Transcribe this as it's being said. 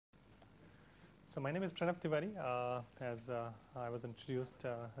So my name is Pranav Tiwari. As I was introduced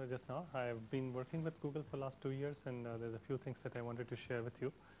just now, I've been working with Google for the last 2 years, and there's a few things that I wanted to share with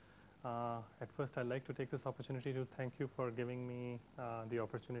you. At first, I'd like to take this opportunity to thank you for giving me the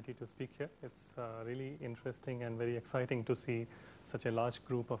opportunity to speak here. It's really interesting and very exciting to see such a large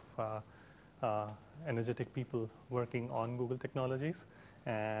group of energetic people working on Google technologies.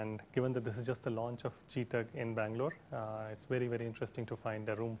 And given that this is just the launch of GTUG in Bangalore, it's very, very interesting to find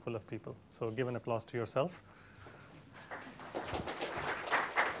a room full of people. So give an applause to yourself.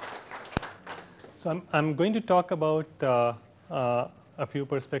 So I'm going to talk about a few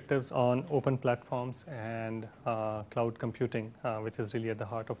perspectives on open platforms and cloud computing, which is really at the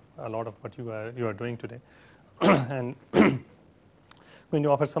heart of a lot of what you are doing today. And going to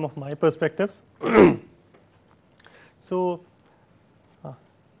offer some of my perspectives. So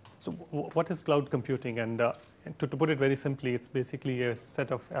what is cloud computing? And to put it very simply, it's basically a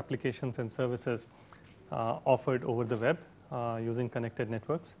set of applications and services offered over the web using connected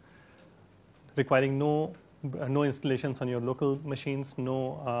networks, requiring no installations on your local machines,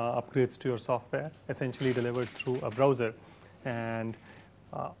 no upgrades to your software, essentially delivered through a browser. And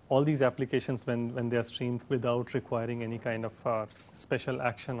all these applications, when they are streamed without requiring any kind of special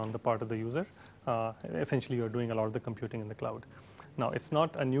action on the part of the user, essentially you're doing a lot of the computing in the cloud. Now, it's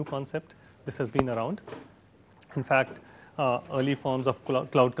not a new concept. This has been around. In fact, early forms of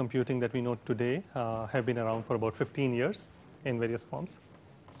cloud computing that we know today have been around for about 15 years in various forms.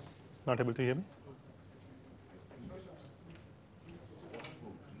 Not able to hear me?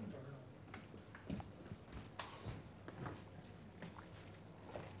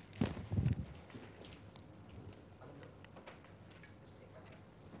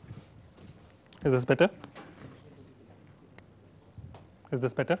 Is this better? Is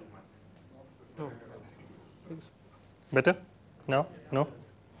this better? No. Better? No? No?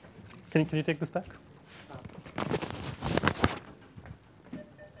 Can you take this back?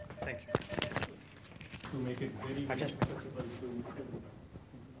 Thank you. To make it very, very accessible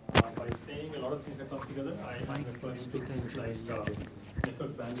to by saying a lot of things that come together, I am referring to things like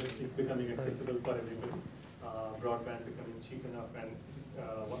network bandwidth becoming accessible for everybody, broadband becoming cheap enough and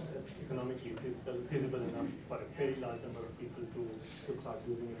economically feasible enough for a very large number of people to start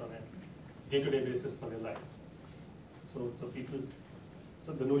using it on a day-to-day basis for their lives. So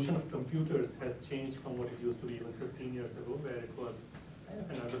the notion of computers has changed from what it used to be even 15 years ago, where it was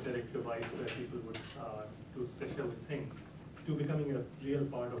an esoteric device where people would do special things, to becoming a real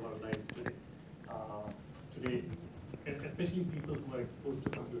part of our lives today. Today, especially people who are exposed to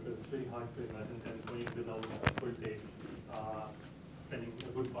computers, it's very hard to imagine them going without a full day spending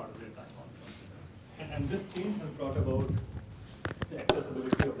a good part of their time on it. And this change has brought about the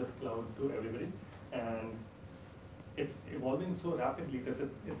accessibility of this cloud to everybody. And it's evolving so rapidly that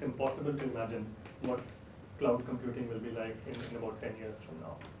it's impossible to imagine what cloud computing will be like in about 10 years from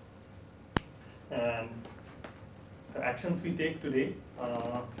now. And the actions we take today,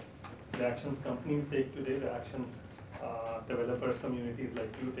 the actions companies take today, the actions developers, communities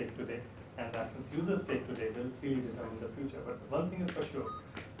like you take today, and actions users take today will really determine the future. But one thing is for sure,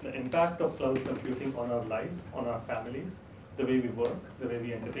 the impact of cloud computing on our lives, on our families, the way we work, the way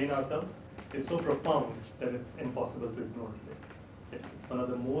we entertain ourselves, is so profound that it's impossible to ignore today. It's one of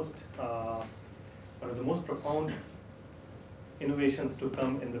the most profound innovations to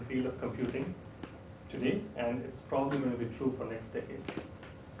come in the field of computing today, and it's probably going to be true for next decade.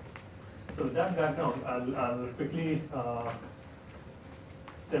 So with that background, I'll quickly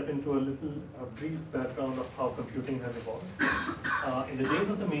step into a brief background of how computing has evolved. In the days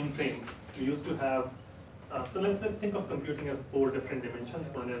of the mainframe, we used to have, so let's think of computing as 4 different dimensions.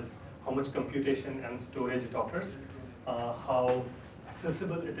 One is how much computation and storage it offers, how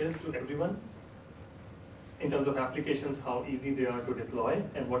accessible it is to everyone, in terms of applications, how easy they are to deploy,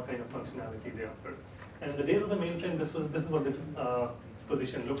 and what kind of functionality they offer. And in the days of the mainframe, this is what the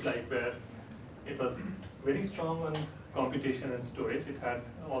position looked like, where it was very strong on computation and storage. It had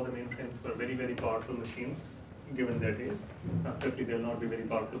all the mainframes were very, very powerful machines given their days. Certainly they will not be very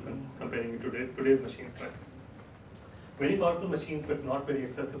powerful comparing to today's machines, but very powerful machines, but not very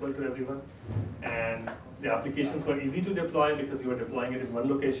accessible to everyone. And the applications were easy to deploy because you were deploying it in one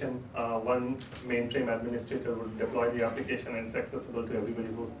location. One mainframe administrator would deploy the application and it's accessible to everybody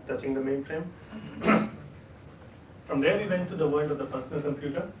who's touching the mainframe. From there we went to the world of the personal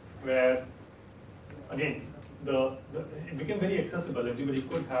computer, where again, it became very accessible. Everybody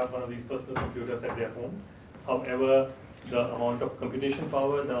could have one of these personal computers at their home. However, the amount of computation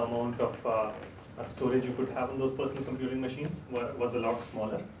power, the amount of storage you could have on those personal computing machines was a lot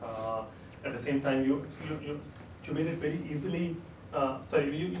smaller. At the same time, you made it very easily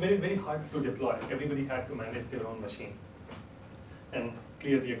very hard to deploy. Everybody had to manage their own machine. And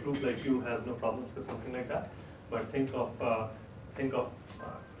clearly a group like you has no problems with something like that. But think of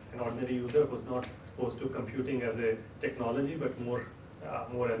an ordinary user who's not exposed to computing as a technology, but more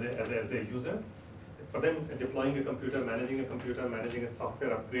as a user. For them, deploying a computer, managing its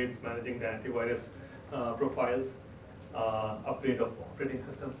software upgrades, managing the antivirus profiles, upgrade of operating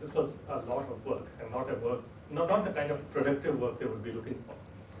systems, this was a lot of work, and not the kind of productive work they would be looking for.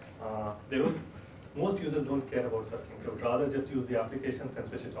 Most users don't care about such things. They would rather just use the applications and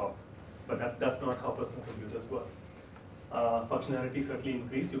switch it off. But that's not how personal computers work. Functionality certainly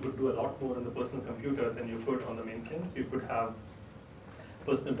increased. You could do a lot more on the personal computer than you could on the mainframes. You could have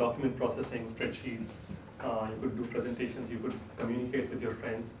personal document processing, spreadsheets, you could do presentations, you could communicate with your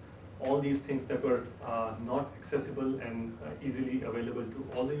friends. All these things that were not accessible and easily available to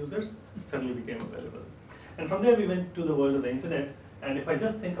all the users suddenly became available. And from there we went to the world of the internet. And if I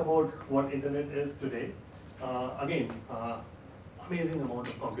just think about what internet is today, again, amazing amount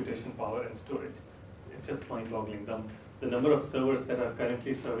of computation power and storage. It's just mind-boggling. The number of servers that are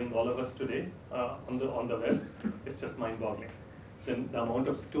currently serving all of us today on the web is just mind-boggling. The amount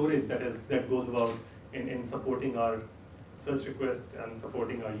of storage that goes about in supporting our search requests and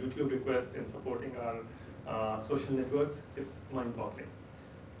supporting our YouTube requests and supporting our social networks, it's mind-boggling.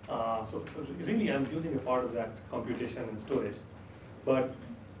 So really I'm using a part of that computation and storage. But,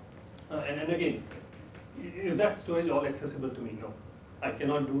 and again, is that storage all accessible to me? No. I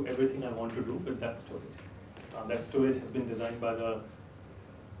cannot do everything I want to do with that storage. That storage has been designed by the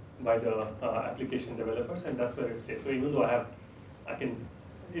application developers, and that's where it stays. So even though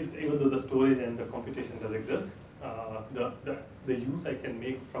even though the storage and the computation does exist, the use I can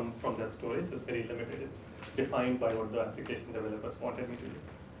make from that storage is very limited. It's defined by what the application developers wanted me to do.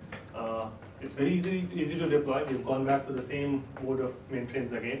 It's very easy to deploy. We've gone back to the same mode of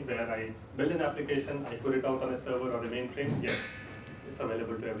mainframes again, where I build an application, I put it out on a server or a mainframe. Yes, it's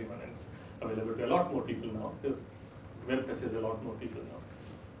available to everyone, and it's available to a lot more people now, because web touches a lot more people now.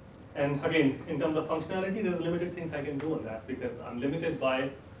 And again, in terms of functionality, there's limited things I can do on that, because I'm limited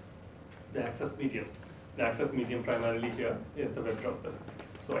by the access medium. The access medium primarily here is the web browser.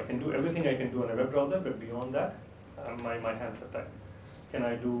 So I can do everything I can do on a web browser, but beyond that, my hands are tied. Can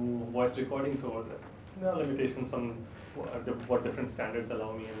I do voice recordings over this? There are limitations on what different standards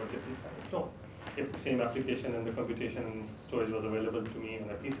allow me and what different standards don't. If the same application and the computation and storage was available to me on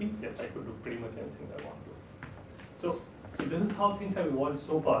a PC, yes, I could do pretty much anything that I want to. So this is how things have evolved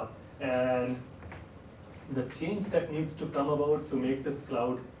so far. And the change that needs to come about to make this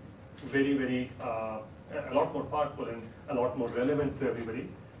cloud a lot more powerful and a lot more relevant to everybody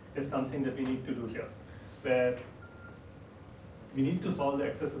is something that we need to do here, where we need to solve the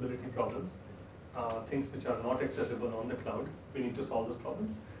accessibility problems, things which are not accessible on the cloud. We need to solve those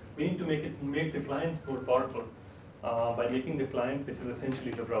problems. We need to make the clients more powerful. By making the client, which is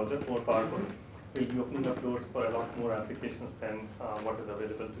essentially the browser, more powerful, we'll be opening up doors for a lot more applications than what is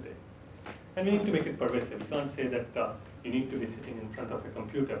available today. And we need to make it pervasive. You can't say that you need to be sitting in front of a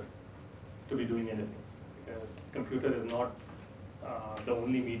computer to be doing anything, because computer is not the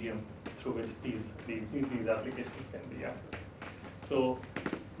only medium through which these applications can be accessed. So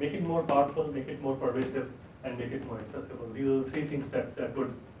make it more powerful, make it more pervasive, and make it more accessible. These are the three things that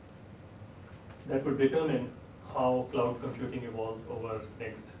would determine how cloud computing evolves over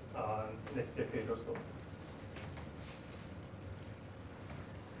next decade or so.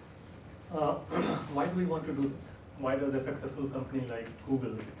 Why do we want to do this? Why does a successful company like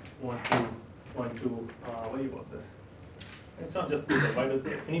Google want to worry about this? It's not just Google. Why does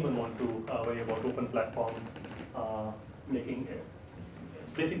anyone want to worry about open platforms,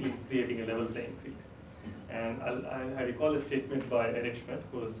 basically creating a level playing field? And I recall a statement by Eric Schmidt,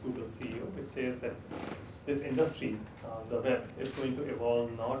 who is Google's CEO, which says that this industry, the web, is going to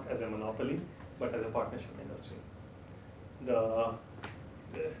evolve not as a monopoly, but as a partnership industry.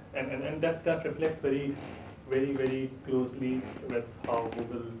 And that reflects very closely with how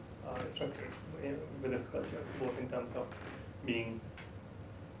Google is structured, with its culture, both in terms of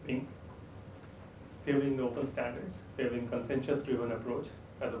favoring the open standards, favoring consensus-driven approach,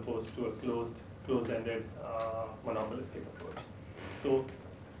 as opposed to a closed-ended monopolistic approach. So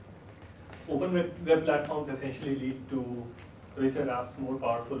open web platforms essentially lead to richer apps, more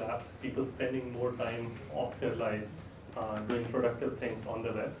powerful apps, people spending more time of their lives doing productive things on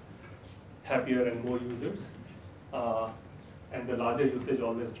the web, happier and more users, and the larger usage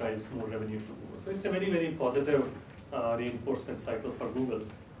always drives more revenue to Google. So it's a very positive reinforcement cycle for Google,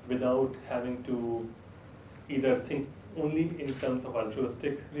 without having to either think only in terms of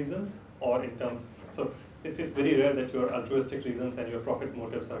altruistic reasons or in terms, so it's very rare that your altruistic reasons and your profit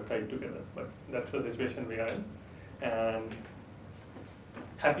motives are tied together, but that's the situation we are in. And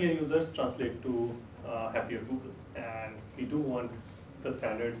happier users translate to happier Google, and we do want the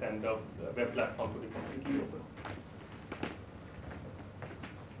standards and the web platform to be completely open.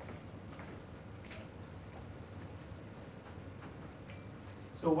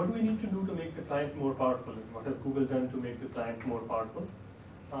 So what do we need to do to make the client more powerful? What has Google done to make the client more powerful?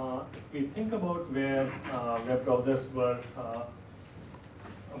 If we think about where web browsers were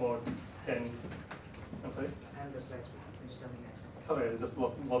about 10, I'm sorry? I have the slides, just tell me next time. Sorry, I'll just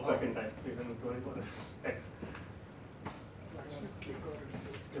walk back in time, so you don't need to worry about it. Thanks.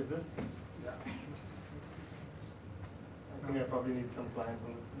 Is this? Yeah. I think I probably need some client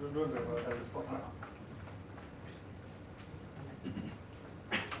on this. Don't worry about it, I'll just walk now.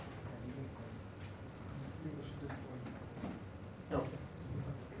 Okay.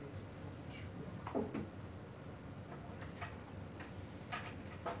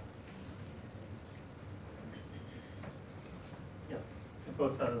 Yeah, of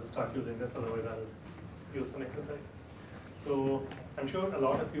course I'll start using this, otherwise I'll use some exercise. So I'm sure a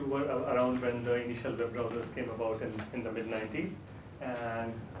lot of you were around when the initial web browsers came about in the mid-90s,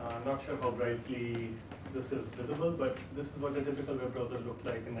 and I'm not sure how brightly this is visible, but this is what a typical web browser looked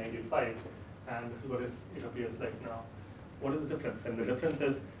like in '95, and this is what it appears like now. What is the difference? And the difference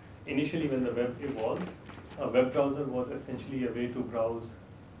is, initially when the web evolved, a web browser was essentially a way to browse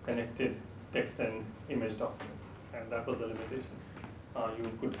connected text and image documents, and that was the limitation.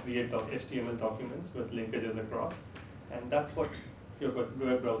 You could create HTML documents with linkages across, and that's what your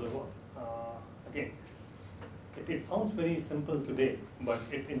web browser was. Again, it sounds very simple today, but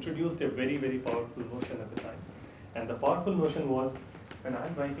it introduced a very, very powerful notion at the time. And the powerful notion was, when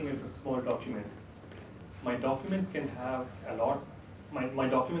I'm writing a small document, my document can have a lot, my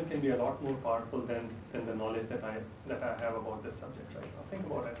document can be a lot more powerful than the knowledge that I have about this subject, right? Now think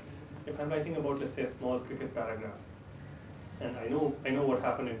about it. If I'm writing about, let's say, a small cricket paragraph, and I know what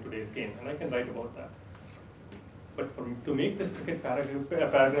happened in today's game, and I can write about that. But to make this cricket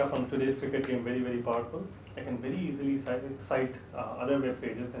paragraph on today's cricket game very, very powerful, I can very easily cite other web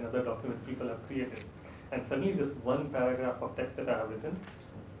pages and other documents people have created. And suddenly this one paragraph of text that I have written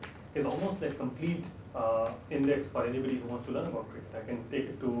is almost like complete index for anybody who wants to learn about cricket. I can take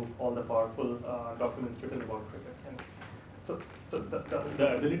it to all the powerful documents written about cricket. And so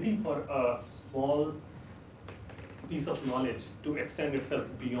the ability for a small piece of knowledge to extend itself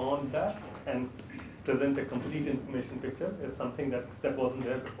beyond that and present a complete information picture is something that wasn't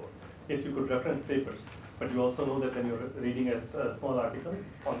there before. Yes, you could reference papers, but you also know that when you're reading a small article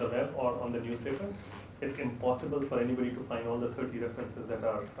on the web or on the newspaper, it's impossible for anybody to find all the 30 references that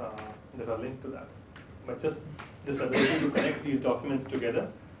are linked to that. But just this ability to connect these documents together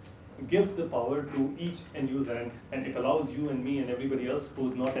gives the power to each end user, and it allows you and me and everybody else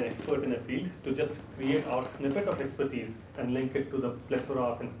who's not an expert in a field to just create our snippet of expertise and link it to the plethora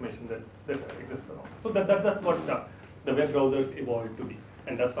of information that exists around. So that's what the web browsers evolved to be,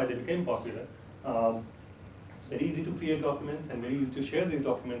 and that's why they became popular. Very easy to create documents and very easy to share these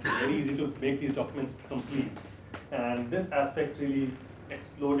documents and very easy to make these documents complete. And this aspect really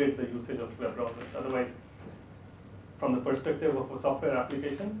exploded the usage of web browsers. Otherwise, from the perspective of a software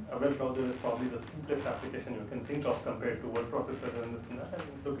application, a web browser is probably the simplest application you can think of compared to word processor and this and that.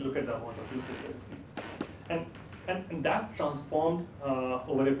 And look at the amount of usage that you see. And that transformed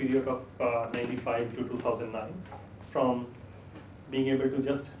over a period of 95 to 2009 from being able to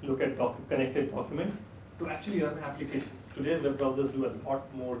just look at connected documents to actually run applications. Today's web browsers do a lot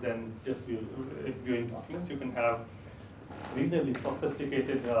more than just viewing documents. You can have reasonably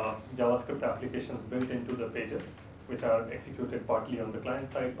sophisticated JavaScript applications built into the pages, which are executed partly on the client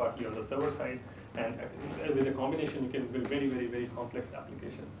side, partly on the server side, and with a combination you can build very, very, very complex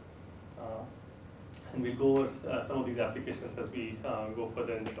applications. And we'll go over some of these applications as we go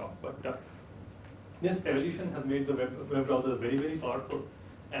further in the talk. But this evolution has made the web browser very, very powerful,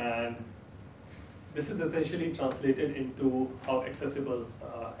 and this is essentially translated into how accessible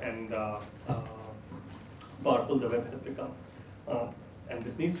and powerful the web has become. And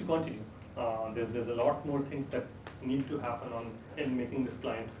this needs to continue. There's a lot more things that need to happen in making this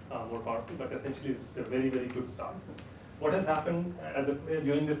client more powerful, but essentially it's a very, very good start. What has happened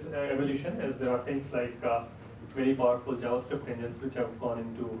during this evolution is there are things like very powerful JavaScript engines which have gone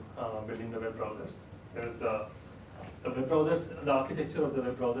into building the web browsers. There's the web browsers, the architecture of the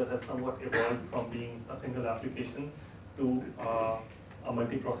web browser has somewhat evolved from being a single application to a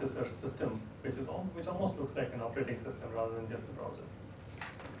multiprocessor system, which almost looks like an operating system rather than just a browser.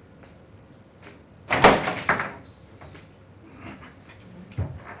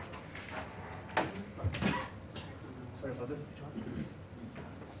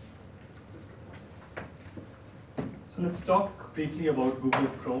 So let's talk briefly about Google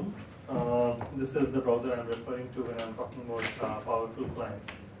Chrome. This is the browser I'm referring to when I'm talking about powerful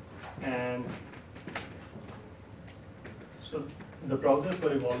clients. And so the browsers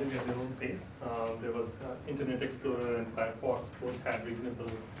were evolving at their own pace. There was Internet Explorer and Firefox both had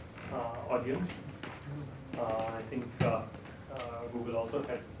reasonable audience. I think Google also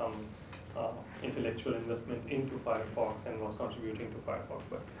had some intellectual investment into Firefox and was contributing to Firefox.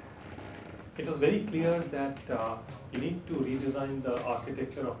 But it was very clear that you need to redesign the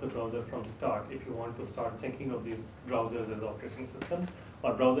architecture of the browser from start if you want to start thinking of these browsers as operating systems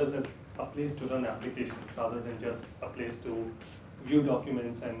or browsers as a place to run applications rather than just a place to view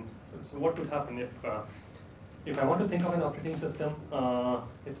documents. And so what would happen if I want to think of an operating system,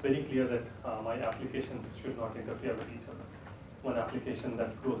 it's very clear that my applications should not interfere with each other. One application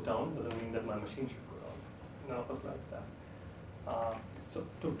that goes down doesn't mean that my machine should go down. None of us likes that. So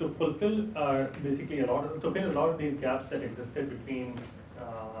to fulfill basically to fill a lot of these gaps that existed between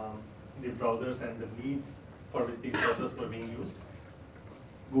the browsers and the needs for which these browsers were being used,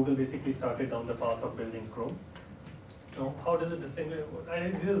 Google basically started down the path of building Chrome. Now, how does it distinguish?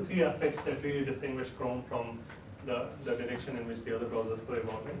 These are three aspects that really distinguish Chrome from the direction in which the other browsers were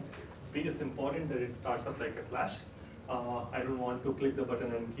evolving. Speed is important, that it starts up like a flash. I don't want to click the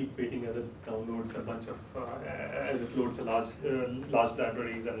button and keep waiting as it downloads a bunch of, as it loads a large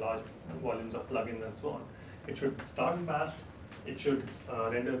libraries and large volumes of plugins and so on. It should start fast, it should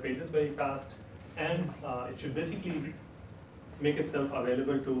render pages very fast, and it should basically make itself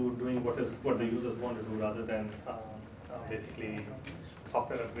available to doing what the users want to do rather than basically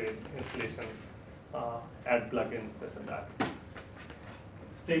software upgrades, installations, add plugins, this and that.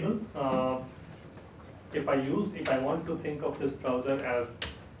 Stable. If I want to think of this browser as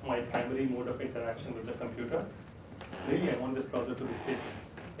my primary mode of interaction with the computer, really I want this browser to be stable.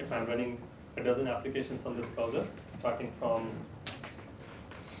 If I'm running a dozen applications on this browser, starting from,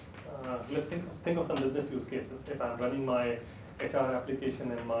 let's think of some business use cases. If I'm running my HR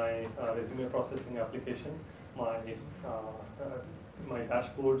application and my resume processing application, my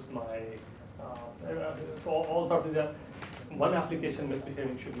dashboards, my all sorts of that, one application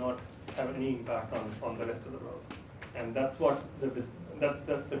misbehaving should not have any impact on the rest of the browser, and that's what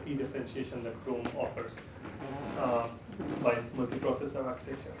that's the key differentiation that Chrome offers by its multiprocessor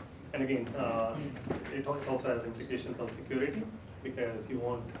architecture. And again, it also has implications on security because you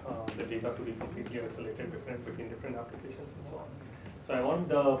want the data to be completely isolated between different applications and so on. So I want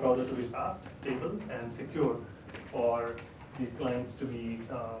the browser to be fast, stable, and secure for these clients to be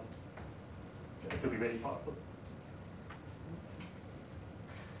very powerful.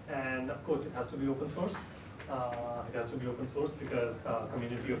 And of course, it has to be open source. It has to be open source because a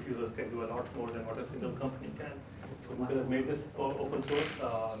community of users can do a lot more than what a single company can. So Google has made this open source.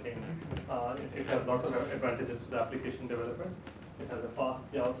 It has lots of advantages to the application developers. It has a fast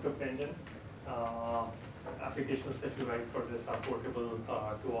JavaScript engine. Applications that you write for this are portable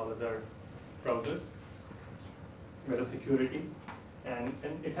to all other browsers. Better security, and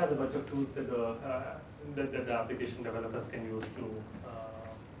it has a bunch of tools that the application developers can use to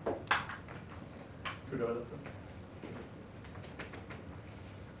develop them.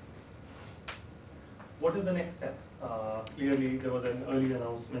 What is the next step? Clearly, there was an early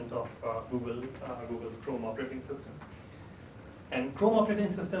announcement of Google's Chrome operating system. And Chrome operating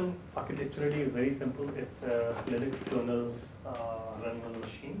system architecturally is very simple. It's a Linux kernel running on a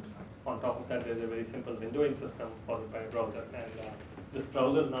machine. On top of that, there's a very simple windowing system followed by a browser. And this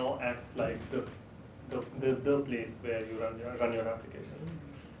browser now acts like the place where you run your applications.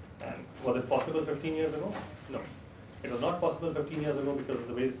 And was it possible 15 years ago? No. It was not possible 15 years ago because of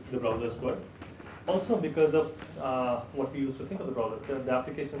the way the browsers were. Also because of what we used to think of the browsers, the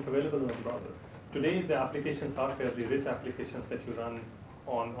applications available in the browsers. Today, the applications are fairly rich applications that you run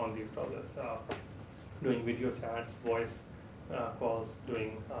on these browsers, doing video chats, voice calls,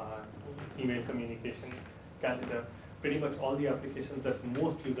 doing email communication, calendar. Pretty much all the applications that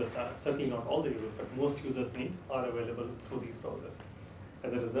most users have, certainly not all the users, but most users need, are available through these browsers.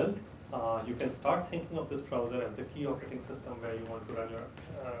 As a result, you can start thinking of this browser as the key operating system where you want to run your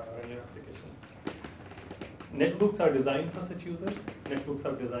applications. Netbooks are designed for such users. Netbooks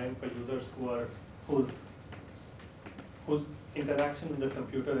are designed for users whose interaction with the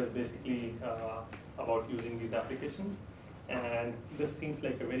computer is basically about using these applications. And this seems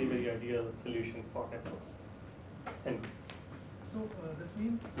like a very, very ideal solution for netbooks. And so this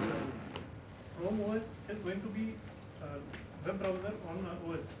means Chrome OS is going to be web browser on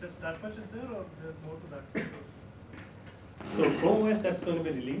OS. Just that much is there, or there's more to that? So Chrome OS that's going to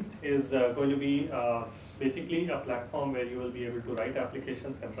be released is going to be basically a platform where you will be able to write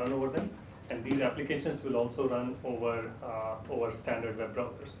applications and run over them. And these applications will also run over standard web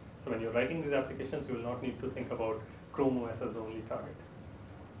browsers. So when you're writing these applications, you will not need to think about Chrome OS as the only target.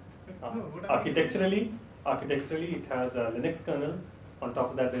 Architecturally, it has a Linux kernel. On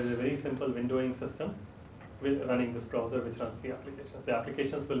top of that, there is a very simple windowing system running this browser, which runs the applications. The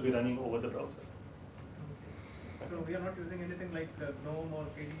applications will be running over the browser. So we are not using anything like GNOME or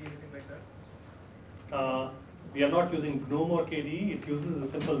KDE, anything like that? We are not using GNOME or KDE. It uses a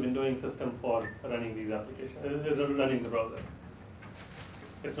simple windowing system for running these applications, running the browser.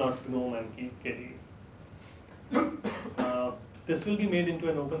 It's not GNOME and KDE. This will be made into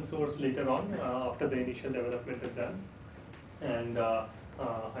an open source later on, after the initial development is done. And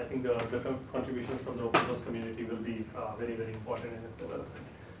I think the contributions from the open source community will be very, very important in its development.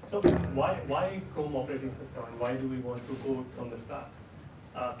 So why Chrome operating system, and why do we want to go on this path?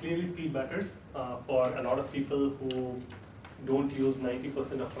 Clearly speed matters for a lot of people who don't use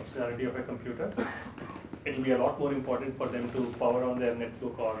 90% of functionality of a computer. It will be a lot more important for them to power on their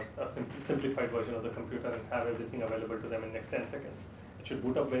netbook or a simplified version of the computer and have everything available to them in next 10 seconds. It should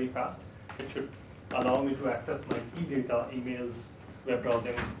boot up very fast. It should allow me to access my key data, emails, web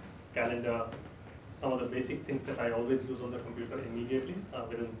browsing, calendar, some of the basic things that I always use on the computer immediately,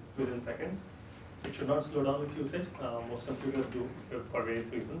 within seconds. It should not slow down with usage. Most computers do for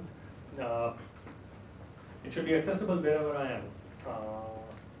various reasons. It should be accessible wherever I am.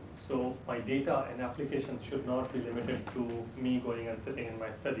 So my data and applications should not be limited to me going and sitting in my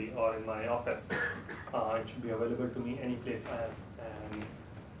study or in my office. It should be available to me any place I am. And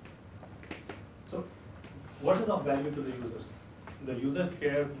so what is of value to the users? The users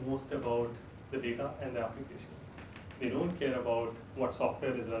care most about the data and the applications. They don't care about what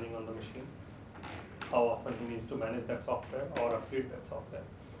software is running on the machine, how often he needs to manage that software or upgrade that software.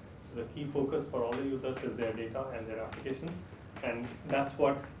 So the key focus for all the users is their data and their applications, and that's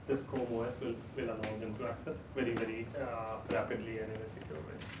what this Chrome OS will allow them to access very, very rapidly and in a secure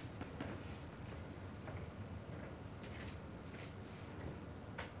way.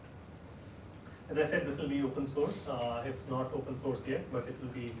 As I said, this will be open source. It's not open source yet, but it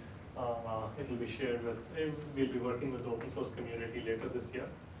will be shared with. We'll be working with the open source community later this year.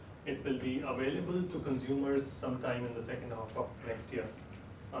 It will be available to consumers sometime in the second half of next year.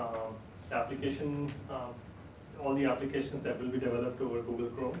 The application, all the applications that will be developed over Google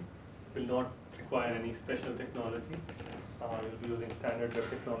Chrome will not require any special technology. We'll be using standard web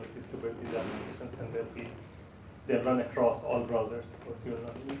technologies to build these applications, and they'll run across all browsers. So you will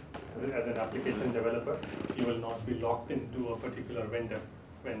not, as an application developer, you will not be locked into a particular vendor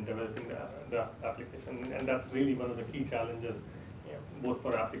when developing the application, and that's really one of the key challenges, both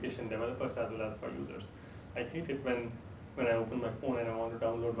for application developers as well as for users. I hate it when I open my phone and I want to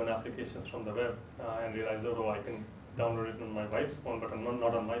download one application from the web and realize, oh, I can download it on my wife's phone, but I'm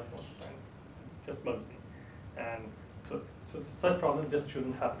not on my phone. And it just bugs me. And so such problems just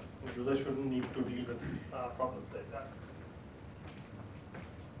shouldn't happen. Users shouldn't need to deal with problems like that.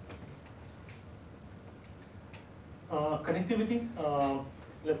 Connectivity.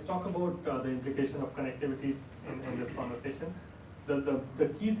 Let's talk about the implication of connectivity in this conversation. The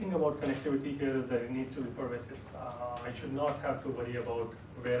key thing about connectivity here is that it needs to be pervasive. I should not have to worry about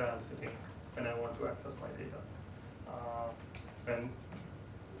where I'm sitting when I want to access my data. When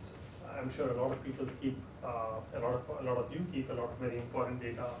I'm sure a lot of people keep a lot of you keep a lot of very important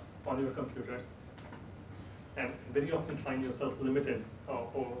data on your computers, and very often find yourself limited.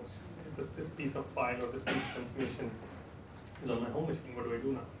 Oh, this piece of file or this piece of information is on my home machine. What do I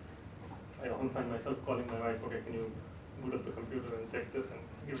do now? I often find myself calling my wife. Okay, can you boot up the computer and check this and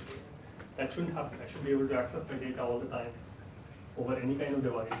give it to me? That shouldn't happen. I should be able to access my data all the time over any kind of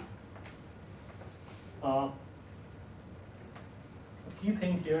device. The key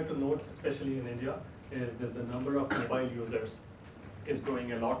thing here to note, especially in India, is that the number of mobile users is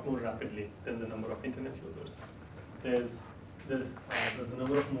growing a lot more rapidly than the number of internet users. The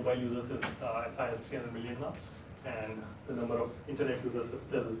number of mobile users is as high as 300 million now, and the number of internet users is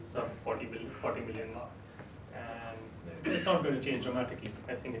still sub 40 million now. And it's not going to change dramatically.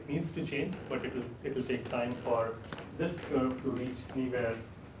 I think it needs to change, but it will take time for this curve to reach anywhere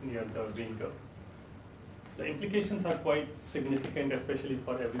near the green curve. The implications are quite significant, especially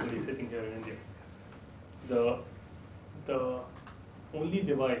for everybody sitting here in India. The only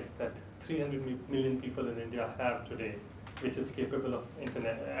device that 300 million people in India have today, which is capable of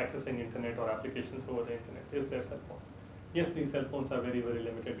accessing internet or applications over the internet, is their cell phone. Yes, these cell phones are very, very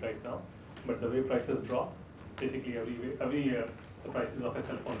limited right now, but the way prices drop, basically every year the prices of a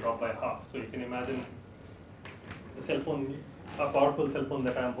cell phone drop by half. So you can imagine the cell phone, a powerful cell phone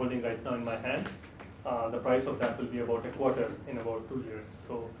that I'm holding right now in my hand, the price of that will be about a quarter in about 2 years.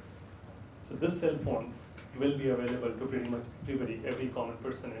 So So this cell phone will be available to pretty much everybody, every common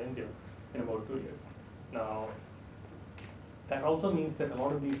person in India in about 2 years. Now, that also means that a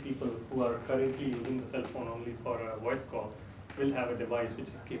lot of these people who are currently using the cell phone only for a voice call will have a device which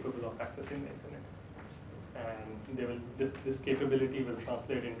is capable of accessing the internet. And this capability will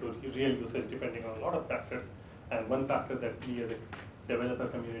translate into real usage depending on a lot of factors. And one factor that we as a developer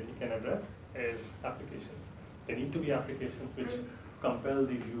community can address is applications. There need to be applications which compel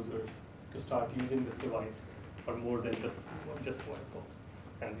these users to start using this device for more than just voice calls.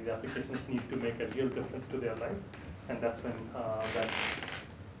 And these applications need to make a real difference to their lives, and that's when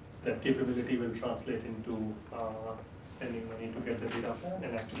that capability will translate into spending money to get the data plan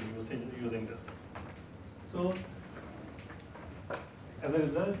and actually using this. So, as a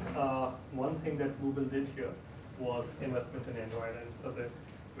result, one thing that Google did here was investment in Android, and it was a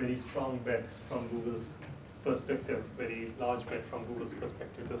very strong bet from Google's perspective, very large bet from Google's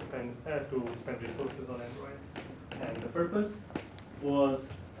perspective to spend resources on Android. And the purpose was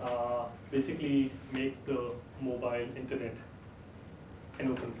basically make the mobile internet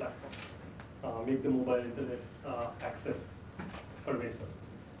an open platform, make the mobile internet access pervasive.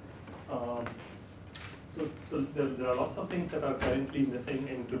 So there are lots of things that are currently missing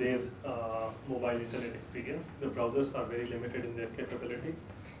in today's mobile internet experience. The browsers are very limited in their capability.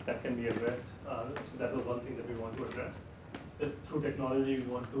 That can be addressed. So that was one thing that we want to address. Through technology, we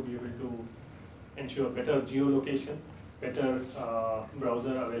want to be able to ensure better geolocation, better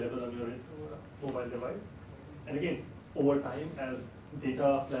browser available on your mobile device. And again, over time, as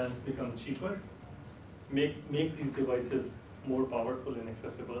data plans become cheaper, make these devices more powerful and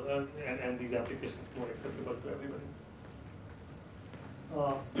accessible, and these applications more accessible to everybody.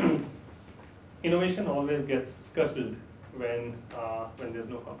 Innovation always gets scuttled when there's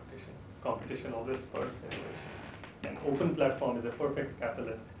no competition. Competition always spurs innovation. An open platform is a perfect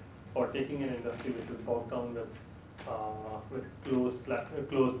catalyst for taking an industry which is bogged down with closed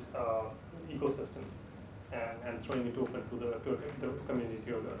ecosystems and throwing it open to the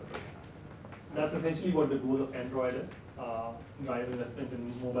community of developers. That's essentially what the goal of Android is, drive investment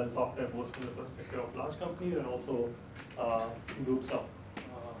in mobile software both from the perspective of large companies and also groups of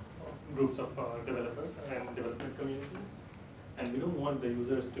developers and development communities. And we don't want the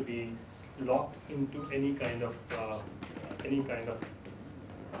users to be locked into any kind of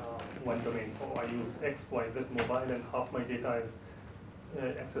one domain. Oh, I use X, Y, Z mobile, and half my data is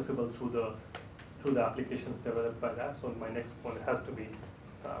accessible through the applications developed by that. So my next one has to be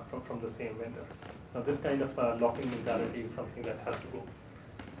from the same vendor. Now, this kind of locking mentality is something that has to go.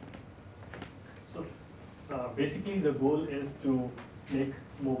 So basically, the goal is to make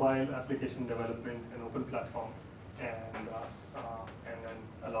mobile application development an open platform and then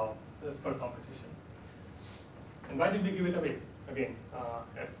allow this for competition. And why did we give it away? Again,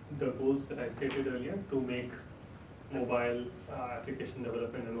 as the goals that I stated earlier, to make mobile application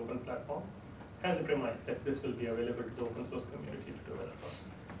development an open platform, has a premise that this will be available to the open source community to develop.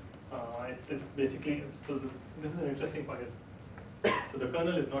 It's basically, this is an interesting part. So the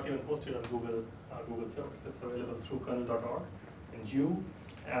kernel is not even hosted on Google servers. It's available through kernel.org, and you,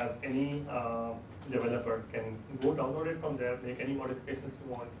 as any developer, can go download it from there, make any modifications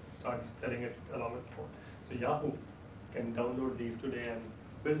you want, start setting it along with code. So Yahoo can download these today and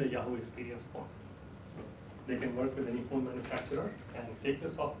build a Yahoo experience phone. They can work with any phone manufacturer and take the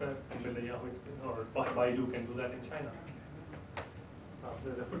software and build a Yahoo experience, or Baidu can do that in China.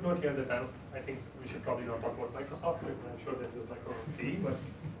 There's a footnote here that I think we should probably not talk about Microsoft, because I'm sure they use Microsoft CE, but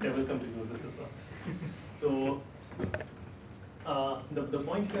they're welcome to use this as well. So the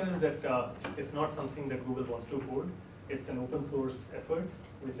point here is that it's not something that Google wants to hoard. It's an open source effort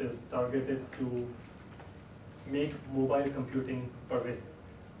which is targeted to make mobile computing pervasive,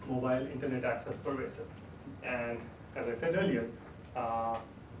 mobile internet access pervasive. And as I said earlier,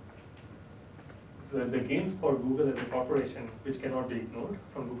 the gains for Google as a corporation, which cannot be ignored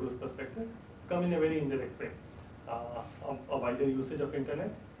from Google's perspective, come in a very indirect way. A wider usage of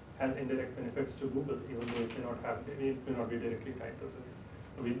internet has indirect benefits to Google, even though it may not be directly tied to this.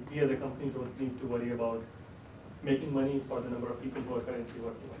 We as a company don't need to worry about making money for the number of people who are currently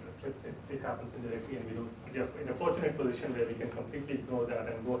working on this. Let's say it happens indirectly, and we are in a fortunate position where we can completely ignore that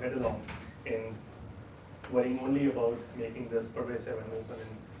and go head along in worrying only about making this pervasive and open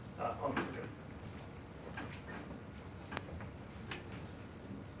and competitive.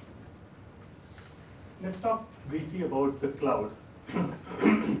 Let's talk briefly about the cloud.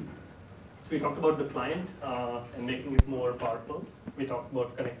 So we talked about the client and making it more powerful. We talked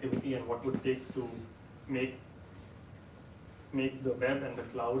about connectivity and what would take to make the web and the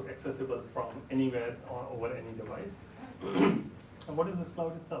cloud accessible from anywhere or over any device. And what is this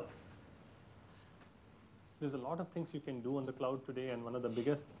cloud itself? there's a lot of things you can do on the cloud today, and one of the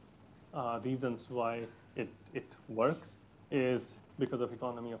biggest reasons why it works is because of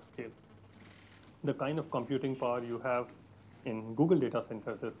economy of scale. The kind of computing power you have in Google data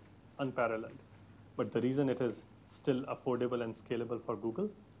centers is unparalleled. But the reason it is still affordable and scalable for Google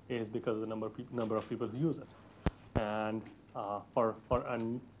is because of the number of people who use it. And for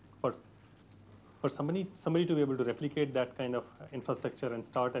somebody to be able to replicate that kind of infrastructure and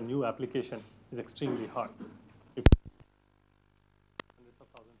start a new application is extremely hard. If hundreds of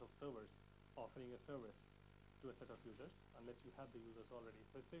thousands of servers offering a service to a set of users, unless you have the users already.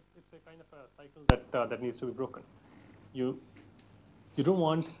 So it's a kind of a cycle that needs to be broken. You don't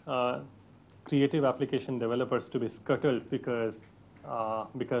want creative application developers to be scuttled because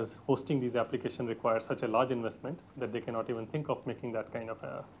hosting these applications requires such a large investment that they cannot even think of making that kind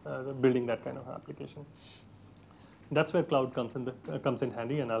of building that kind of application. That's where cloud comes in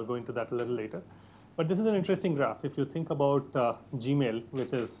handy, and I'll go into that a little later. But this is an interesting graph. If you think about Gmail,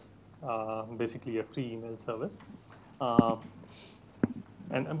 which is basically a free email service, but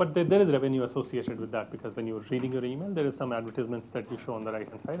there is revenue associated with that, because when you're reading your email, there is some advertisements that you show on the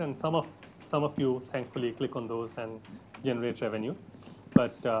right-hand side, and some of you thankfully click on those and generate revenue.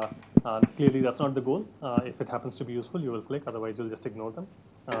 But clearly that's not the goal. If it happens to be useful, you will click. Otherwise, you'll just ignore them.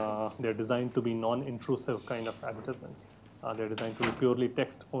 They're designed to be non-intrusive kind of advertisements. They're designed to be purely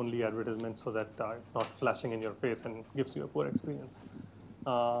text-only advertisements so that it's not flashing in your face and gives you a poor experience.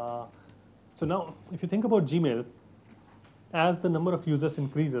 So now, if you think about Gmail, as the number of users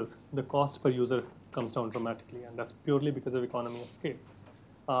increases, the cost per user comes down dramatically, and that's purely because of economy of scale.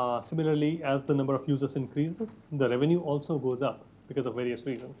 Similarly, as the number of users increases, the revenue also goes up because of various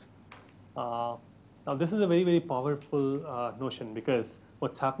reasons. Now, this is a very, very powerful notion, because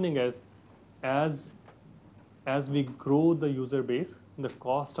what's happening is, as we grow the user base, the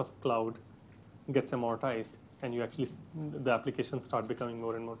cost of cloud gets amortized, and the applications start becoming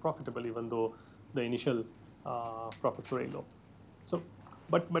more and more profitable, even though the initial profits were very low. So,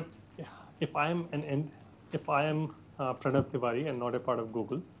 but if I am Pranav Tiwari and not a part of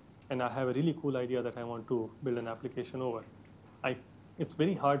Google, and I have a really cool idea that I want to build an application over, it's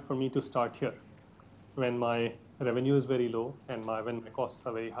very hard for me to start here when my revenue is very low and when my costs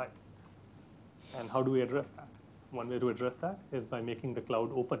are very high. And how do we address that? One way to address that is by making the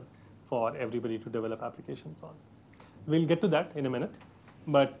cloud open for everybody to develop applications on. We'll get to that in a minute,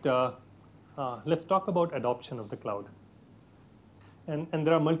 but let's talk about adoption of the cloud. And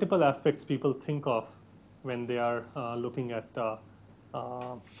there are multiple aspects people think of when they are looking at,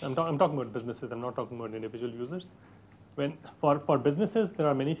 I'm talking about businesses, I'm not talking about individual users. For businesses, there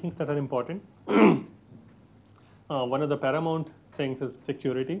are many things that are important. One of the paramount things is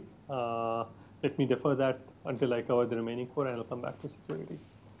security. Let me defer that until I cover the remaining four, and I'll come back to security.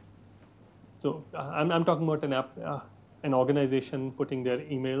 So I'm talking about an organization putting their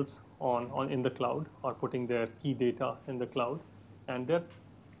emails in the cloud, or putting their key data in the cloud, and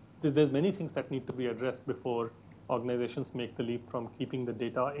there's many things that need to be addressed before organizations make the leap from keeping the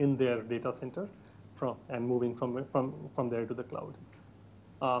data in their data center and moving from there to the cloud.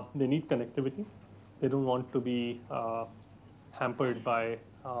 They need connectivity. They don't want to be hampered by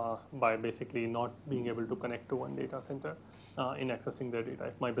basically not being able to connect to one data center in accessing their data.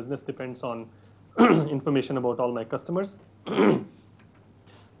 If my business depends on information about all my customers,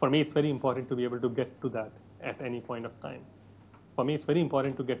 for me it's very important to be able to get to that at any point of time. For me, it's very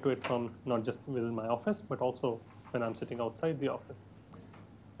important to get to it from not just within my office, but also when I'm sitting outside the office.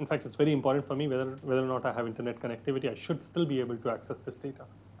 In fact, it's very important for me whether or not I have internet connectivity. I should still be able to access this data.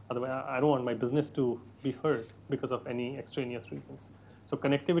 Otherwise, I don't want my business to be hurt because of any extraneous reasons. So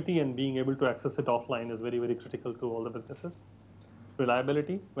connectivity and being able to access it offline is very, very critical to all the businesses.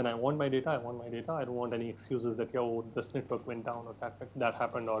 Reliability, when I want my data, I want my data. I don't want any excuses that, oh, this network went down, or that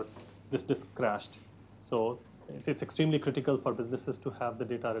happened, or this disk crashed. So it's extremely critical for businesses to have the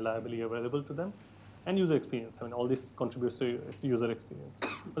data reliably available to them. And user experience. I mean, all this contributes to user experience.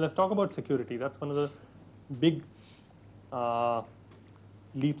 But let's talk about security. That's one of the big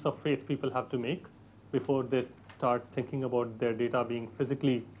leaps of faith people have to make before they start thinking about their data being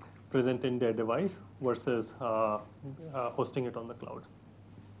physically present in their device versus hosting it on the cloud.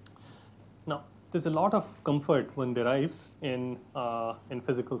 Now, there's a lot of comfort one derives in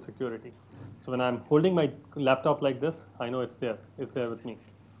physical security. So when I'm holding my laptop like this, I know it's there with me.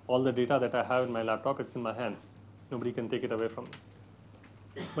 All the data that I have in my laptop, it's in my hands. Nobody can take it away from me.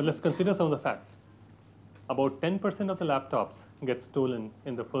 But let's consider some of the facts. About 10% of the laptops get stolen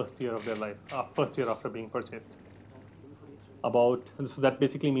in the first year of their life, first year after being purchased. So that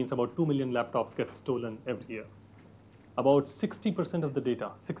basically means about 2 million laptops get stolen every year. about 60% of the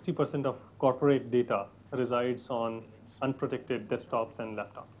data, 60% of corporate data resides on unprotected desktops and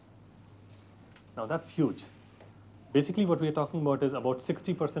laptops. Now that's huge. Basically what we're talking about is about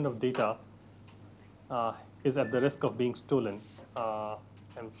 60% of data is at the risk of being stolen,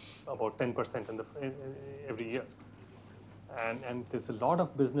 and about 10% every year. And there's a lot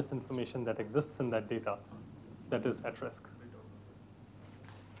of business information that exists in that data that is at risk.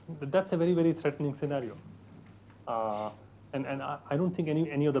 That's a very, very threatening scenario. And I don't think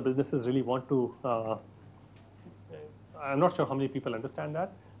any of the businesses really want to, I'm not sure how many people understand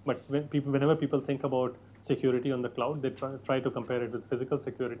that, but whenever people think about security on the cloud, they try to compare it with physical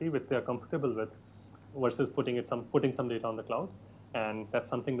security, which they are comfortable with, versus putting some data on the cloud, and that's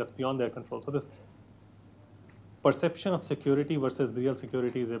something that's beyond their control. So this perception of security versus real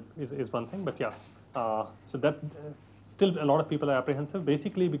security is one thing, but yeah, so that still a lot of people are apprehensive,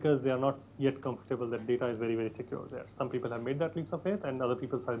 basically because they are not yet comfortable that data is very, very secure there. Some people have made that leap of faith, and other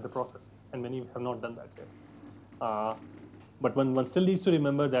people are in the process, and many have not done that yet. But one still needs to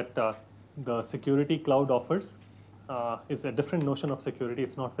remember that the security cloud offers is a different notion of security.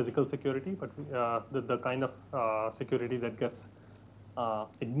 It's not physical security, but the kind of security that gets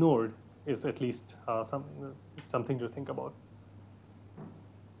ignored is at least something to think about.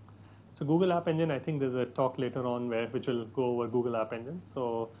 So Google App Engine, I think there's a talk later on which will go over Google App Engine.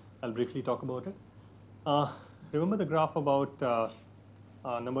 So I'll briefly talk about it. Remember the graph about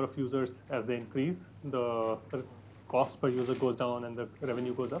number of users as they increase, the cost per user goes down and the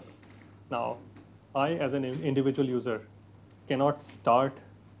revenue goes up. Now, I as an individual user cannot start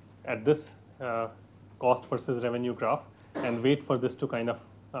at this cost versus revenue graph and wait for this to kind of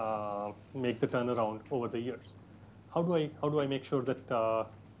make the turnaround over the years. How do I make sure that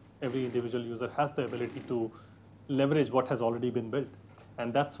every individual user has the ability to leverage what has already been built?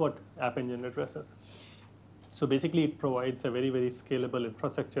 And that's what App Engine addresses. So basically, it provides a very, very scalable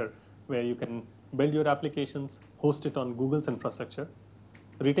infrastructure where you can build your applications, host it on Google's infrastructure,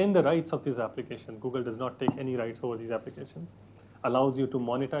 retain the rights of these applications. Google does not take any rights over these applications. Allows you to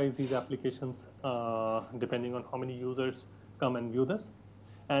monetize these applications depending on how many users come and view this.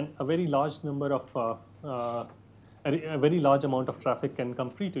 And a very large number of, a very large amount of traffic can come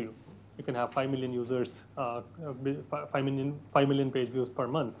free to you. You can have 5 million users, 5 million page views per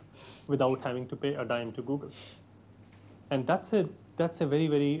month without having to pay a dime to Google. And that's a very,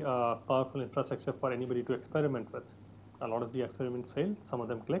 very powerful infrastructure for anybody to experiment with. A lot of the experiments fail, some of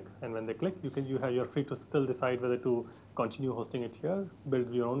them click, and when they click, you're free to still decide whether to continue hosting it here,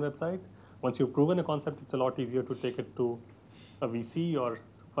 build your own website. Once you've proven a concept, it's a lot easier to take it to a VC or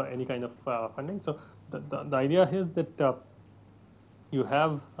for any kind of funding. So the idea is that you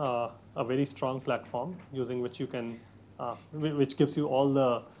have a very strong platform using which you can, which gives you all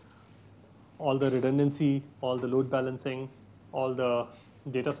the redundancy, all the load balancing, all the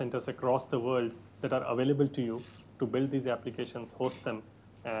data centers across the world that are available to you to build these applications, host them,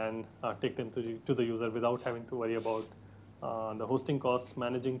 and take them to the user without having to worry about the hosting costs,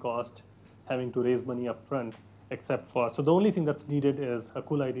 managing cost, having to raise money up front, except for, so the only thing that's needed is a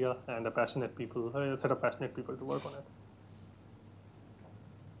cool idea and a set of passionate people to work on it.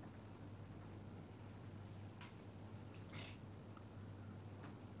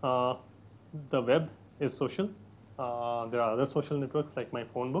 The web is social. There are other social networks like my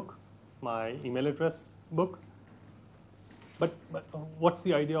phone book, my email address book. But what's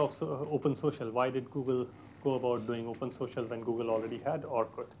the idea of open social? Why did Google go about doing open social when Google already had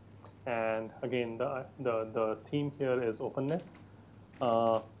Orkut? And again, the theme here is openness.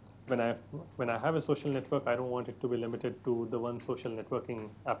 When I have a social network, I don't want it to be limited to the one social networking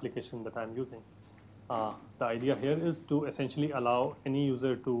application that I'm using. The idea here is to essentially allow any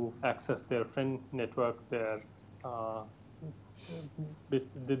user to access their friend network, their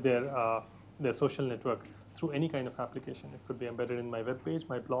social network through any kind of application. It could be embedded in my web page,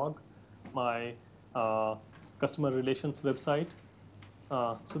 my blog, my customer relations website.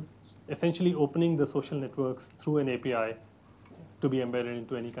 So essentially opening the social networks through an API to be embedded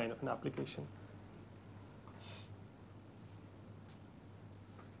into any kind of an application.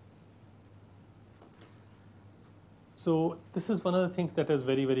 So this is one of the things that is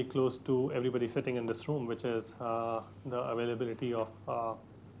very, very close to everybody sitting in this room, which is the availability of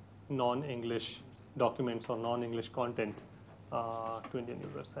non-English documents or non-English content to Indian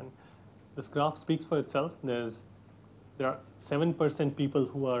users. And this graph speaks for itself. There are 7% people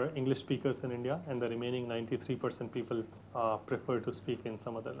who are English speakers in India, and the remaining 93% people prefer to speak in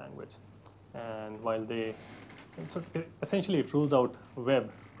some other language. And while essentially it rules out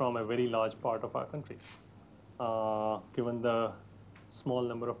web from a very large part of our country, given the small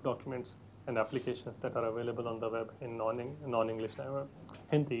number of documents and applications that are available on the web in non-English language,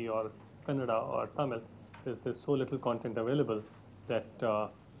 Hindi or Kannada or Tamil, there's so little content available that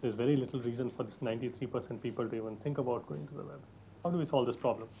there's very little reason for this 93% people to even think about going to the web. How do we solve this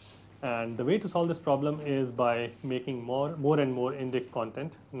problem? And the way to solve this problem is by making more and more Indic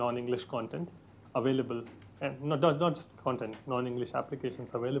content, non-English content, available, and not just content, non-English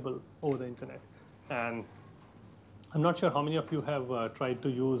applications available over the internet. And I'm not sure how many of you have tried to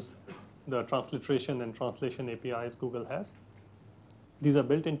use the transliteration and translation APIs Google has. These are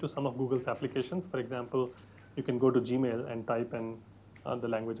built into some of Google's applications. For example, you can go to Gmail and type in the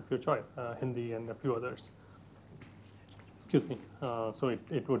language of your choice, Hindi and a few others. Excuse me. So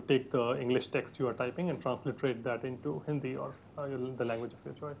it would take the English text you are typing and transliterate that into Hindi or the language of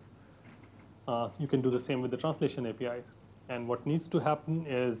your choice. You can do the same with the translation APIs. And what needs to happen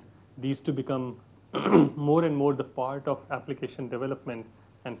is these to become more and more the part of application development,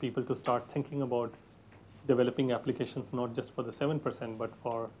 and people to start thinking about developing applications not just for the 7%, but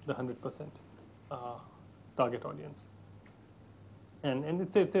for the 100% target audience. And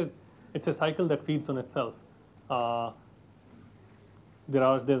it's a cycle that feeds on itself.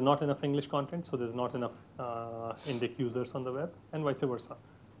 There's not enough English content, so there's not enough Indic users on the web, and vice versa.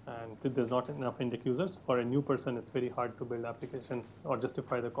 And if there's not enough Indic users, for a new person, it's very hard to build applications or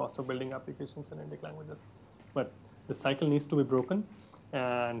justify the cost of building applications in Indic languages. But the cycle needs to be broken,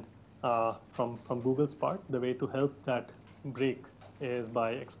 and from Google's part, the way to help that break is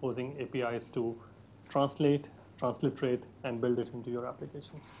by exposing APIs to translate, transliterate, and build it into your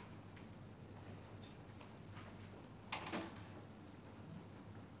applications.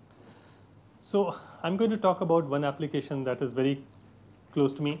 So I'm going to talk about one application that is very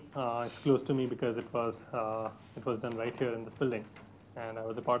close to me. It's close to me because it was done right here in this building, and I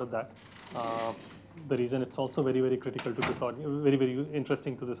was a part of that. The reason it's also very, very critical to this audience, very, very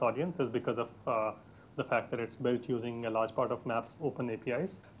interesting to this audience, is because of the fact that it's built using a large part of Maps open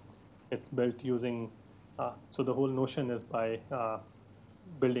APIs. It's built using, so the whole notion is by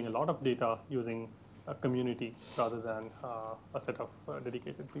building a lot of data using a community rather than a set of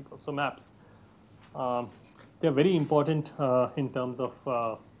dedicated people. So Maps, they're very important in terms of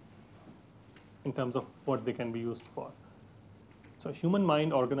what they can be used for. So human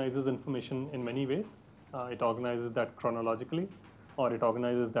mind organizes information in many ways. It organizes that chronologically, or it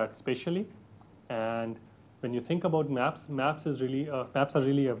organizes that spatially. And when you think about maps, maps are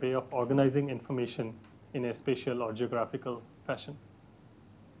really a way of organizing information in a spatial or geographical fashion.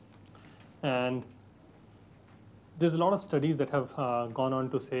 And there's a lot of studies that have gone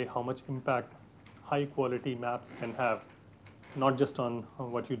on to say how much impact high quality maps can have, not just on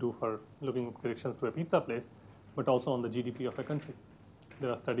what you do for looking up directions to a pizza place, but also on the GDP of a country. There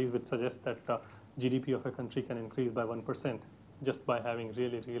are studies which suggest that GDP of a country can increase by 1% just by having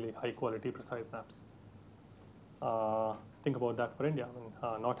really, really high quality precise maps. Think about that for India. I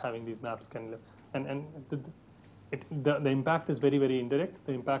mean, not having these maps can live. And the impact is very, very indirect.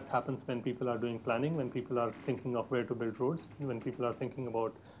 The impact happens when people are doing planning, when people are thinking of where to build roads, when people are thinking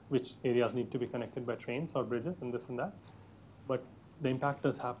about which areas need to be connected by trains or bridges and this and that. But the impact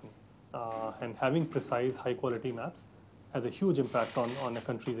does happen. And having precise, high-quality maps has a huge impact on a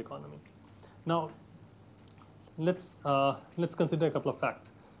country's economy. Now, let's consider a couple of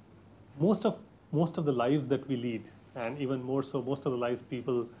facts. Most of the lives that we lead, and even more so, most of the lives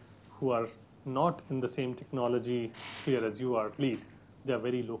people who are not in the same technology sphere as you are lead, they are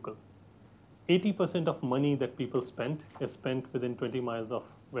very local. 80% of money that people spend is spent within 20 miles of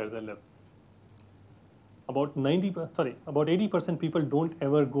where they live. About 80% people don't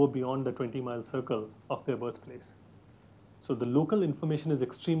ever go beyond the 20-mile circle of their birthplace. So the local information is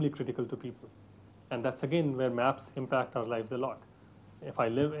extremely critical to people. And that's again where maps impact our lives a lot. If I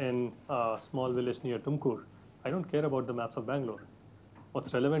live in a small village near Tumkur, I don't care about the maps of Bangalore.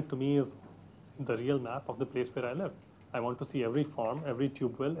 What's relevant to me is the real map of the place where I live. I want to see every farm, every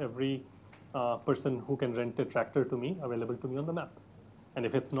tube well, every person who can rent a tractor to me available to me on the map. And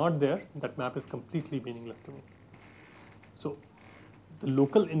if it's not there, that map is completely meaningless to me. So the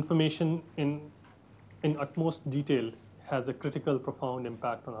local information in utmost detail has a critical, profound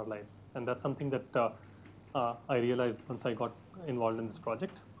impact on our lives. And that's something that I realized once I got involved in this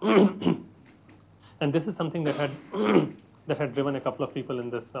project. And this is something that had driven a couple of people in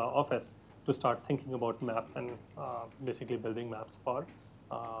this office to start thinking about maps and basically building maps for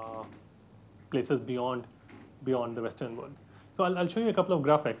places beyond the Western world. So I'll show you a couple of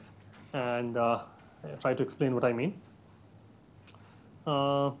graphics and try to explain what I mean.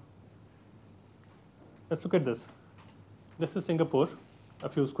 Let's look at this. This is Singapore, a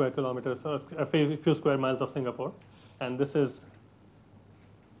few square kilometers, a few square miles of Singapore, and this is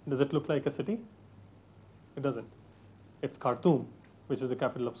Does it look like a city? It doesn't. It's Khartoum, which is the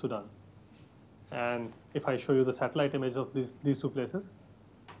capital of Sudan. And if I show you the satellite image of these two places,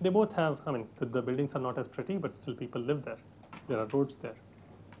 they both have, I mean, the buildings are not as pretty, but still people live there. There are roads there.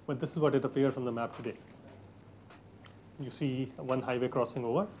 But this is what it appears on the map today. You see one highway crossing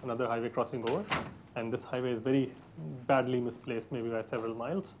over, another highway crossing over, and this highway is very badly misplaced, maybe by several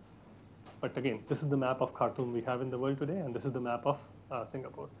miles. But again, this is the map of Khartoum we have in the world today, and this is the map of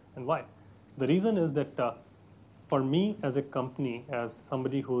Singapore. And why? The reason is that for me as a company, as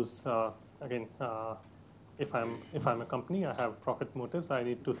somebody who's, if I'm a company, I have profit motives, I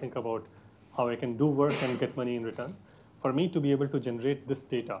need to think about how I can do work and get money in return. For me to be able to generate this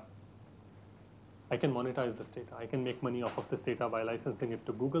data, I can monetize this data. I can make money off of this data by licensing it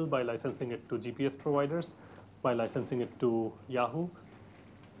to Google, by licensing it to GPS providers, by licensing it to Yahoo.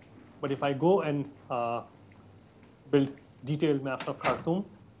 But if I go and build detailed maps of Khartoum,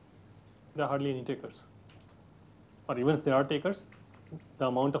 there are hardly any takers. Or even if there are takers, the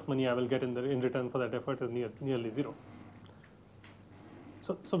amount of money I will get in return for that effort is nearly zero.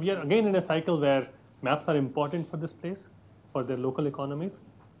 So we are again in a cycle where maps are important for this place, for their local economies,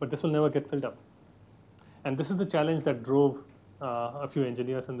 but this will never get filled up. And this is the challenge that drove a few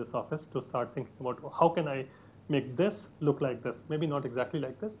engineers in this office to start thinking about how can I make this look like this? Maybe not exactly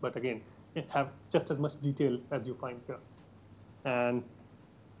like this, but again, it have just as much detail as you find here. And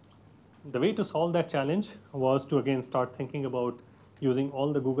the way to solve that challenge was to again start thinking about using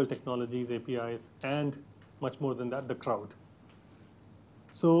all the Google technologies, APIs, and much more than that, the crowd.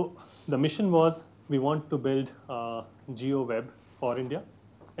 So the mission was we want to build GeoWeb for India,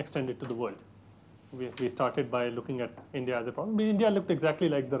 extend it to the world. We started by looking at India as a problem. India looked exactly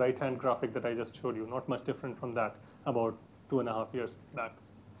like the right-hand graphic that I just showed you, not much different from that about 2.5 years back.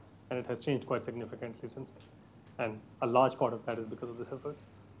 And it has changed quite significantly since then. And a large part of that is because of this effort.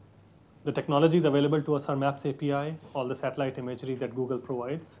 The technologies available to us are Maps API, all the satellite imagery that Google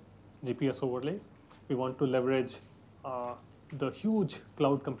provides, GPS overlays. We want to leverage the huge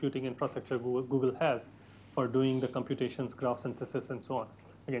cloud computing infrastructure Google has for doing the computations, graph synthesis, and so on.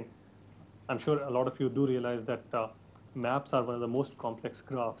 Again, I'm sure a lot of you do realize that maps are one of the most complex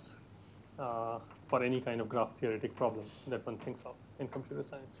graphs for any kind of graph theoretic problem that one thinks of in computer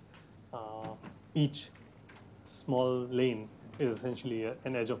science. Each small lane is essentially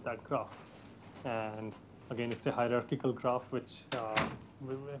an edge of that graph. And again, it's a hierarchical graph, which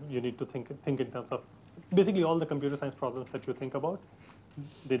you need to think in terms of basically all the computer science problems that you think about.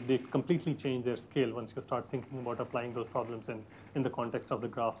 They completely change their scale once you start thinking about applying those problems in the context of the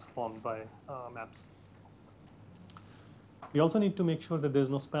graphs formed by maps. We also need to make sure that there's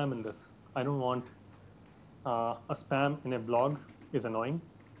no spam in this. I don't want a spam in a blog is annoying.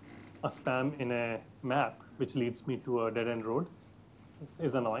 A spam in a map, which leads me to a dead-end road,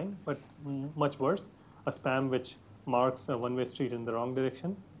 is annoying, but much worse, a spam which marks a one-way street in the wrong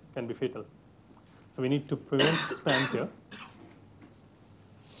direction can be fatal. So we need to prevent spam here.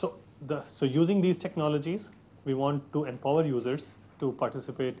 So using these technologies, we want to empower users to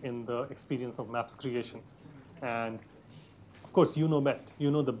participate in the experience of maps creation. And of course, you know best. You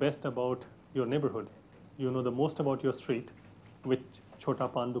know the best about your neighborhood. You know the most about your street, which chota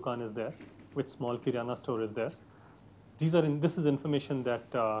pan dukan is there, which small kirana store is there. This is information that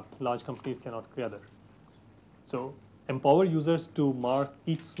large companies cannot gather. So empower users to mark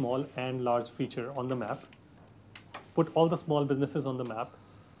each small and large feature on the map, put all the small businesses on the map,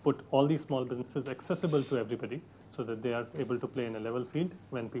 put all these small businesses accessible to everybody so that they are able to play in a level field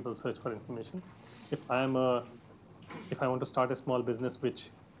when people search for information. If I want to start a small business which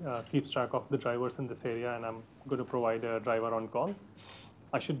keeps track of the drivers in this area and I'm going to provide a driver on call,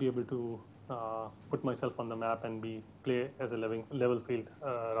 I should be able to put myself on the map and play as a level field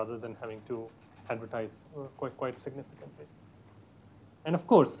rather than having to advertise quite significantly. And of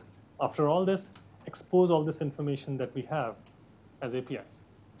course, after all this, expose all this information that we have as APIs.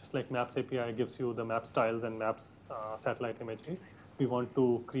 Just like Maps API gives you the map styles and maps satellite imagery, we want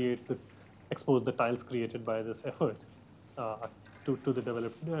to expose the tiles created by this effort to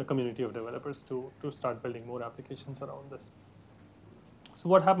the community of developers to start building more applications around this. So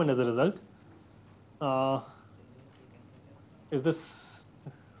what happened as a result? Is this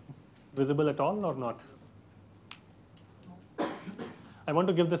visible at all or not? I want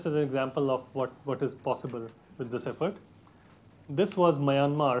to give this as an example of what is possible with this effort. This was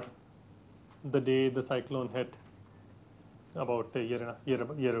Myanmar the day the cyclone hit about a year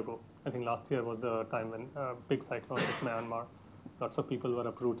ago. I think last year was the time when a big cyclone hit Myanmar. Lots of people were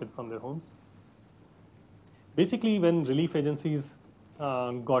uprooted from their homes. Basically, when relief agencies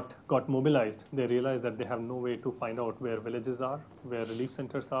got mobilized, they realized that they have no way to find out where villages are, where relief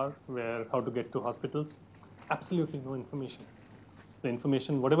centers are, how to get to hospitals. Absolutely no information. The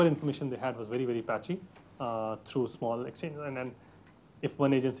information, whatever information they had, was very, very patchy through small exchange. And if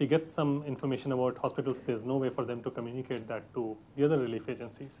one agency gets some information about hospitals, there's no way for them to communicate that to the other relief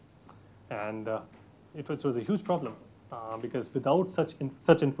agencies. And it was a huge problem because without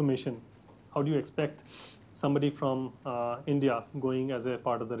such information, how do you expect somebody from India going as a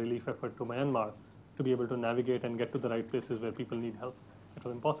part of the relief effort to Myanmar to be able to navigate and get to the right places where people need help? It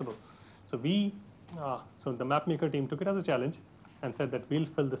was impossible. So so the mapmaker team took it as a challenge and said that we'll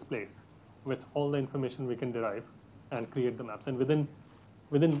fill this place with all the information we can derive and create the maps. And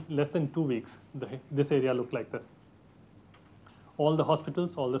within less than 2 weeks, this area looked like this. All the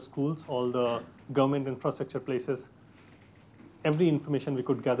hospitals, all the schools, all the government infrastructure places, every information we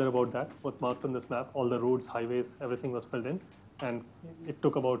could gather about that was marked on this map. All the roads, highways, everything was filled in. And it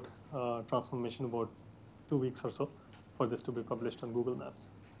took about transformation about 2 weeks or so for this to be published on Google Maps.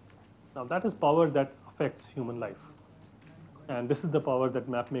 Now that is power that affects human life. And this is the power that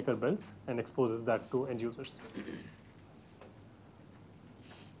MapMaker builds and exposes that to end users.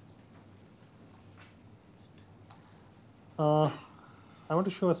 I want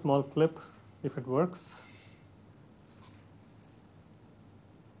to show a small clip, if it works.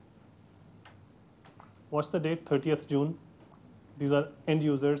 Watch the date, 30th June. These are end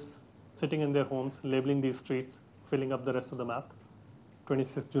users sitting in their homes, labeling these streets, filling up the rest of the map.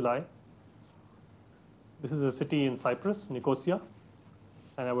 26th July. This is a city in Cyprus, Nicosia.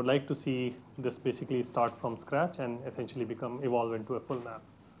 And I would like to see this basically start from scratch and essentially evolve into a full map.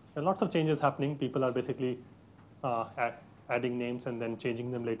 There are lots of changes happening. People are basically adding names and then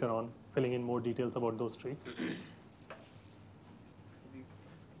changing them later on, filling in more details about those streets.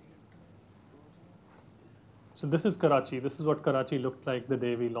 So this is Karachi. This is what Karachi looked like the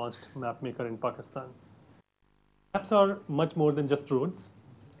day we launched MapMaker in Pakistan. Maps are much more than just roads.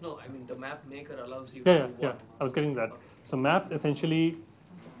 No, I mean the map maker allows you Yeah, to yeah, do yeah. what? I was getting that. So maps essentially,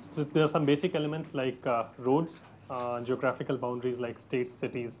 so there are some basic elements like roads, geographical boundaries like states,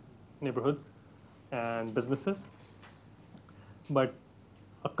 cities, neighborhoods, and businesses. But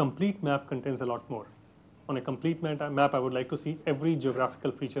a complete map contains a lot more. On a complete map, I would like to see every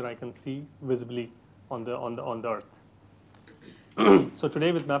geographical feature I can see visibly on the earth. So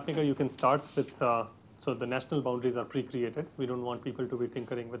today with MapMaker, you can start with. So the national boundaries are pre-created. We don't want people to be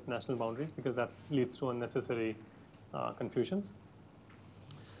tinkering with national boundaries because that leads to unnecessary confusions.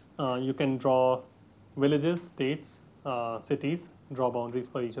 You can draw villages, states, cities, draw boundaries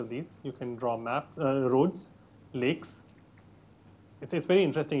for each of these. You can draw roads, lakes. It's very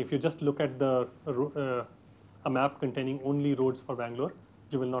interesting. If you just look at a map containing only roads for Bangalore,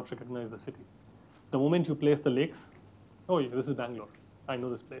 you will not recognize the city. The moment you place the lakes, oh, yeah, this is Bangalore. I know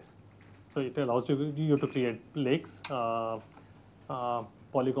this place. So it allows you to create lakes, polygons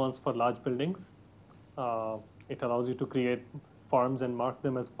for large buildings. It allows you to create farms and mark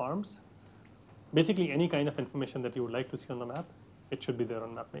them as farms. Basically, any kind of information that you would like to see on the map, it should be there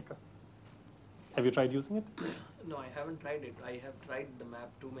on MapMaker. Have you tried using it? No, I haven't tried it. I have tried the map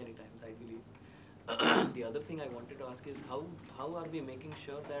too many times, I believe. The other thing I wanted to ask is how are we making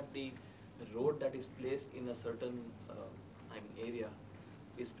sure that the road that is placed in a certain area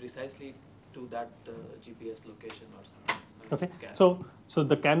is precisely to that GPS location or something? Okay, so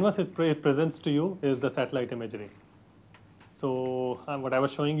the canvas it presents to you is the satellite imagery. So what I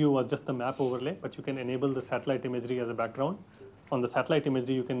was showing you was just the map overlay, but you can enable the satellite imagery as a background. On the satellite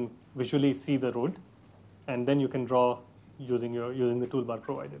imagery, you can visually see the road, and then you can draw using the toolbar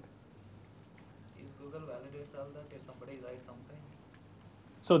provided. Is Google validates all that if somebody writes something?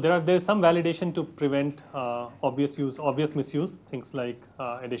 So there's some validation to prevent obvious misuse, things like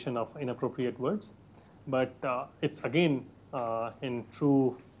addition of inappropriate words, but it's again in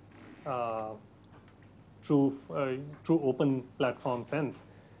true open platform sense,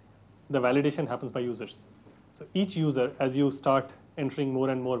 the validation happens by users. So each user, as you start entering more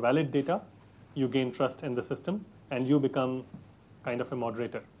and more valid data, you gain trust in the system and you become kind of a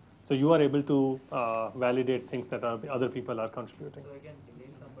moderator. So you are able to validate things that other people are contributing. So you can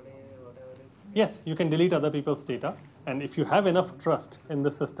delete somebody, whatever it is. Yes, you can delete other people's data, and if you have enough trust in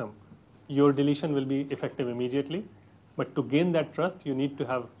the system, your deletion will be effective immediately. But to gain that trust, you need to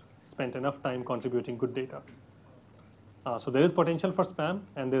have spent enough time contributing good data. So there is potential for spam,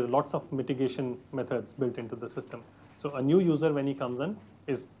 and there's lots of mitigation methods built into the system. So a new user, when he comes in,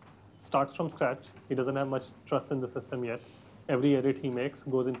 starts from scratch. He doesn't have much trust in the system yet. Every edit he makes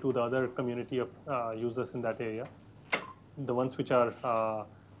goes into the other community of users in that area. The ones which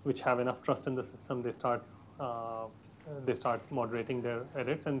have enough trust in the system, they start they start moderating their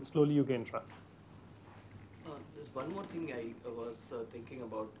edits, and slowly you gain trust. There's one more thing I was thinking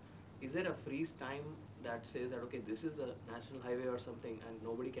about. Is there a freeze time that says that, okay, this is a national highway or something and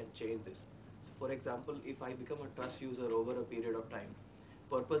nobody can change this? So for example, if I become a trust user over a period of time,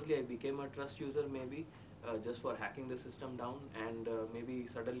 purposely I became a trust user maybe just for hacking the system down, and maybe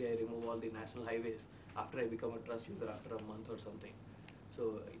suddenly I remove all the national highways after I become a trust user after a month or something.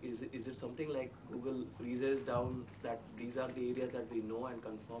 So is it something like Google freezes down that these are the areas that we know and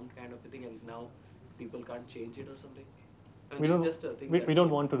confirmed kind of a thing, and now people can't change it or something? I mean, We don't, it's just a thing we don't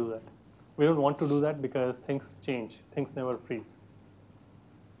want to do that. We don't want to do that because things change. Things never freeze.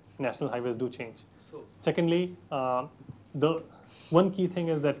 National highways do change. So Secondly, the one key thing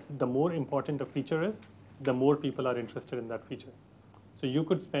is that the more important a feature is, the more people are interested in that feature. So you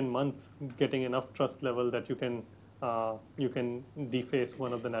could spend months getting enough trust level that you can deface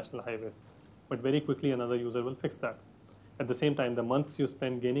one of the national highways, but very quickly another user will fix that. At the same time, the months you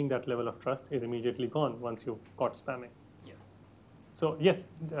spend gaining that level of trust is immediately gone once you've caught spamming. yeah. So yes,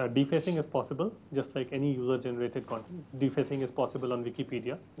 defacing is possible, just like any user-generated content. Defacing is possible on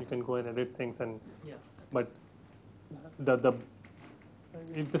Wikipedia. You can go and edit things, Yeah. but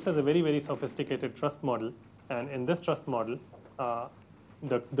this is a very, very sophisticated trust model, and in this trust model,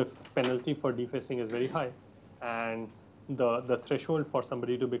 the penalty for defacing is very high, and the threshold for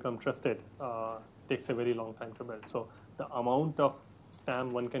somebody to become trusted takes a very long time to build. So the amount of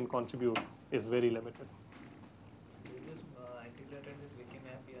spam one can contribute is very limited. Is this integrated with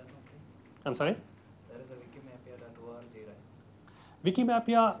Wikimapia or something? I'm sorry? There is a wikimapia.org, right?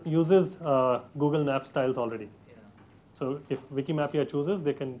 Wikimapia uses Google Maps styles already. Yeah. So if Wikimapia chooses,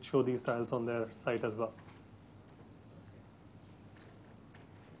 they can show these styles on their site as well.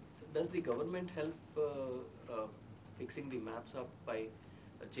 So does the government help fixing the maps up by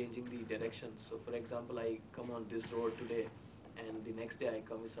changing the directions? So for example, I come on this road today, and the next day I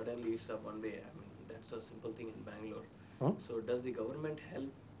come, suddenly it's a one way. I mean, that's a simple thing in Bangalore. Hmm? So does the government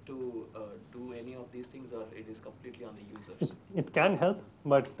help to do any of these things, or it is completely on the users? It can help,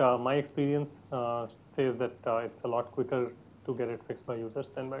 but my experience says that it's a lot quicker to get it fixed by users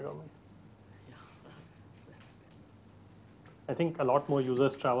than by government. Yeah. I think a lot more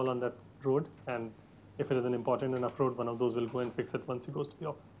users travel on that road, and if it is an important enough road, one of those will go and fix it once he goes to the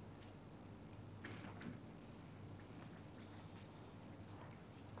office.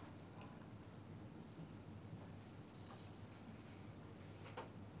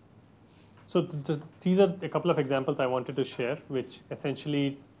 So these are a couple of examples I wanted to share, which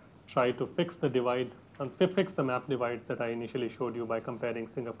essentially try to fix the divide, fix the map divide that I initially showed you by comparing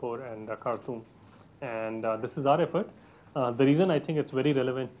Singapore and Khartoum. And this is our effort. The reason I think it's very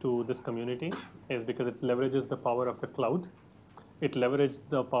relevant to this community is because it leverages the power of the cloud. It leverages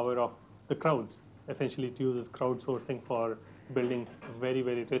the power of the crowds. Essentially, it uses crowdsourcing for building a very,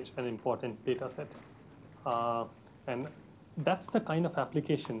 very rich and important data set. And that's the kind of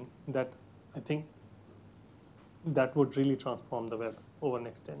application that I think that would really transform the web over the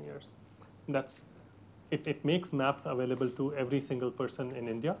next 10 years. It makes maps available to every single person in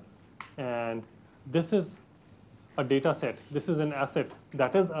India. And this is a data set. This is an asset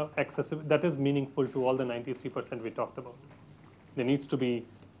that is accessible, that is meaningful to all the 93% we talked about. There needs to be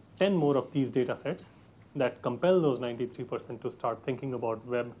 10 more of these data sets that compel those 93% to start thinking about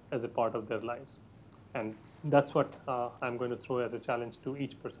web as a part of their lives. And that's what I'm going to throw as a challenge to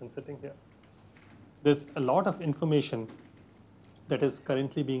each person sitting here. There's a lot of information that is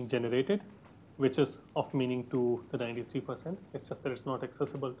currently being generated, which is of meaning to the 93%. It's just that it's not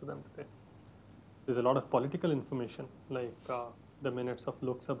accessible to them today. There's a lot of political information, like the minutes of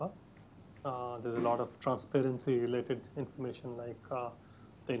Lok Sabha. There's a lot of transparency-related information, like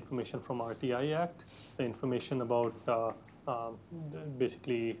the information from RTI Act, the information about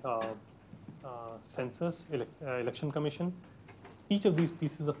basically census, election commission. Each of these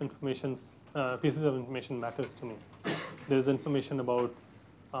pieces of information matters to me. There's information about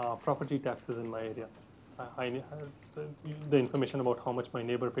property taxes in my area. So the information about how much my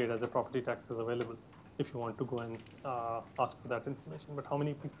neighbor paid as a property tax is available if you want to go and ask for that information. But how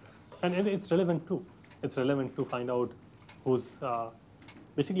many people? And it's relevant too. It's relevant to find out who's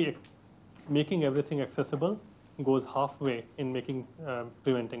basically making everything accessible goes halfway in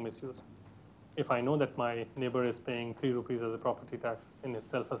preventing misuse. If I know that my neighbor is paying 3 rupees as a property tax in his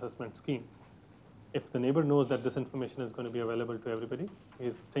self-assessment scheme, if the neighbor knows that this information is going to be available to everybody,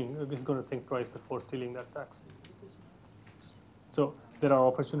 he's going to think twice before stealing that tax. So there are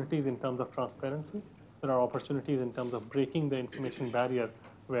opportunities in terms of transparency. There are opportunities in terms of breaking the information barrier,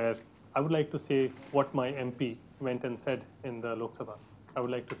 where I would like to say what my MP went and said in the Lok Sabha. I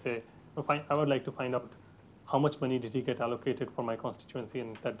would like to find out how much money did he get allocated for my constituency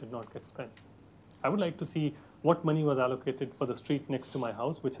and that did not get spent. I would like to see what money was allocated for the street next to my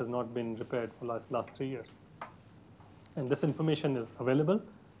house, which has not been repaired for last 3 years. And this information is available,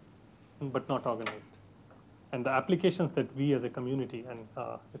 but not organized. And the applications that we as a community, and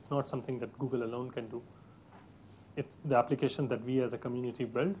it's not something that Google alone can do, it's the application that we as a community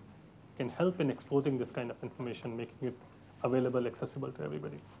build can help in exposing this kind of information, making it available, accessible to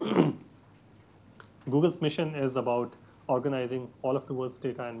everybody. Google's mission is about organizing all of the world's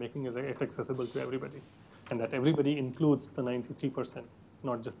data and making it accessible to everybody. And that everybody includes the 93%,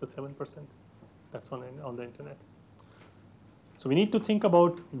 not just the 7% that's on the internet. So we need to think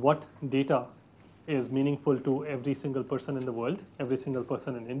about what data is meaningful to every single person in the world, every single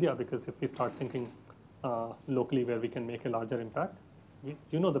person in India, because if we start thinking locally where we can make a larger impact,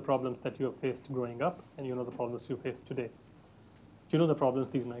 you know the problems that you have faced growing up, and you know the problems you face today. You know the problems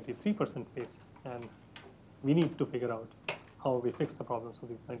these 93% face, and we need to figure out how we fix the problems of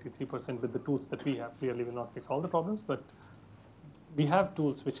these 93% with the tools that we have. Clearly, will not fix all the problems, but we have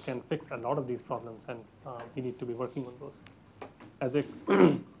tools which can fix a lot of these problems, and we need to be working on those.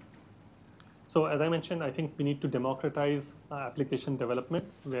 So as I mentioned, I think we need to democratize application development,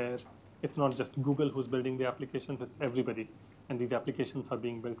 where it's not just Google who's building the applications, it's everybody. And these applications are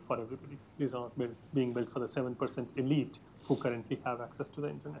being built for everybody. These are not being built for the 7% elite who currently have access to the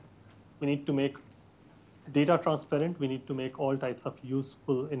internet. We need to make data transparent. We need to make all types of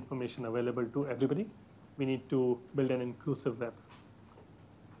useful information available to everybody. We need to build an inclusive web.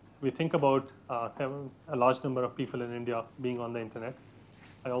 We think about a large number of people in India being on the internet.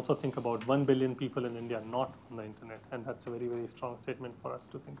 I also think about 1 billion people in India not on the internet, and that's a very, very strong statement for us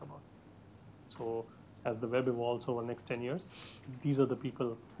to think about. So as the web evolves over the next 10 years, these are the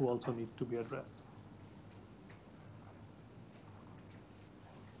people who also need to be addressed.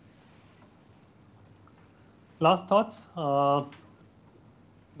 Last thoughts.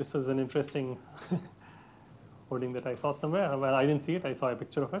 This is an interesting hoarding that I saw somewhere. Well, I didn't see it. I saw a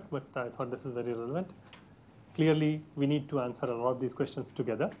picture of it, but I thought this is very relevant. Clearly, we need to answer a lot of these questions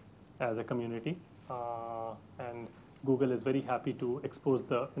together as a community. And Google is very happy to expose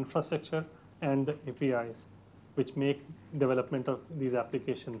the infrastructure and the APIs, which make development of these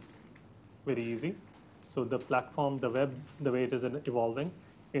applications very easy. So the platform, the web, the way it is evolving,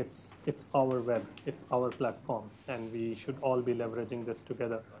 it's our web, it's our platform, and we should all be leveraging this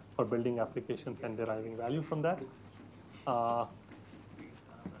together for building applications and deriving value from that.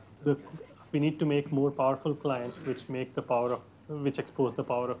 We need to make more powerful clients which expose the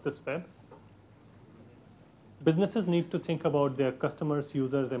power of this web. Businesses need to think about their customers,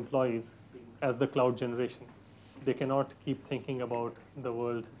 users, employees as the cloud generation. They cannot keep thinking about the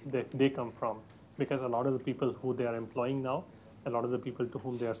world that they come from, because a lot of the people who they are employing now, a lot of the people to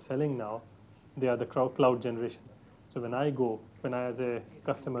whom they are selling now, they are the cloud generation. So when I as a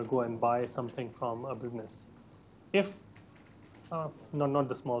customer go and buy something from a business, if not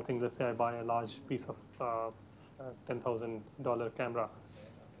the small thing, let's say I buy a large piece of $10,000 camera.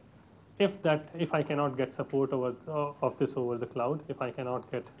 If I cannot get support of this over the cloud, if I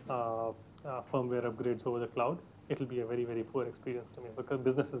cannot get firmware upgrades over the cloud, it will be a very, very poor experience to me, because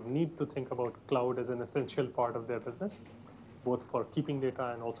businesses need to think about cloud as an essential part of their business, both for keeping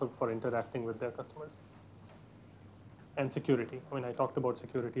data and also for interacting with their customers. And security. I mean, I talked about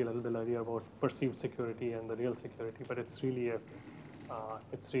security a little bit earlier, about perceived security and the real security, but it's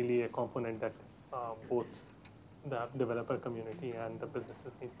really a component that both the developer community and the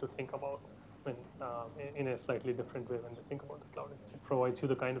businesses need to think about when in a slightly different way when they think about the cloud. It provides you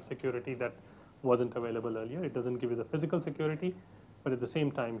the kind of security that wasn't available earlier. It doesn't give you the physical security, but at the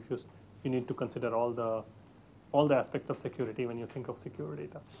same time, you need to consider all the aspects of security when you think of secure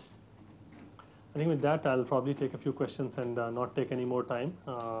data. I think with that, I'll probably take a few questions and not take any more time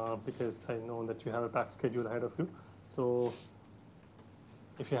because I know that you have a packed schedule ahead of you. So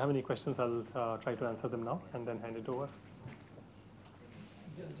if you have any questions, I'll try to answer them now and then hand it over.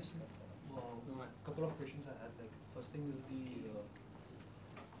 Yeah, just a couple of questions I had. Like, first thing is the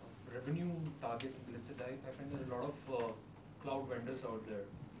revenue target. Let's say I find there are a lot of cloud vendors out there.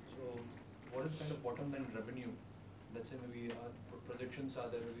 So what is kind of bottom line revenue? Let's say maybe projections are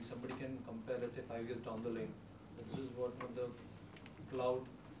there, maybe somebody can compare, let's say 5 years down the lane. This is what the cloud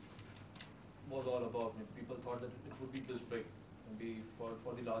was all about. Maybe people thought that it would be this big, maybe for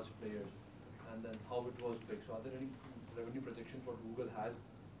the large players, and then how it was big. So are there any revenue projections what Google has?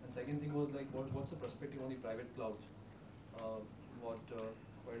 And second thing was like, what's the perspective on the private clouds? What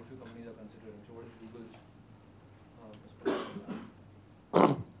quite a few companies are considering. So what is Google's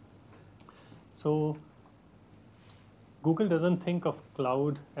perspective? So Google doesn't think of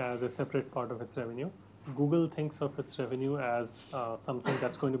cloud as a separate part of its revenue. Google thinks of its revenue as something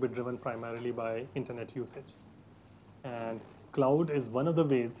that's going to be driven primarily by internet usage. And cloud is one of the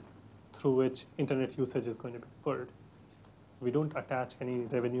ways through which internet usage is going to be spurred. We don't attach any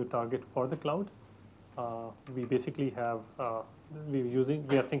revenue target for the cloud. We basically have,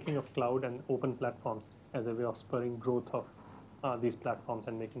 we are thinking of cloud and open platforms as a way of spurring growth of these platforms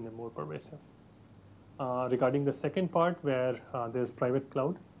and making them more pervasive. Regarding the second part where there's private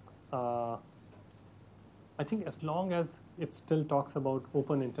cloud, I think as long as it still talks about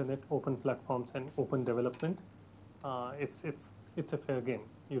open internet, open platforms, and open development, it's a fair game.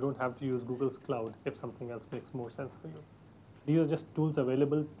 You don't have to use Google's cloud if something else makes more sense for you. These are just tools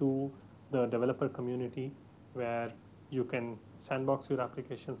available to the developer community where you can sandbox your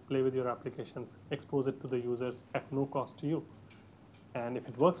applications, play with your applications, expose it to the users at no cost to you. And if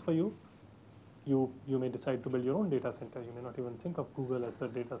it works for you, you may decide to build your own data center. You may not even think of Google as the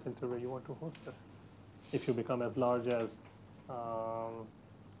data center where you want to host this. If you become as large as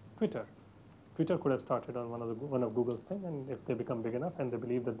Twitter. Twitter could have started on one of Google's thing, and if they become big enough and they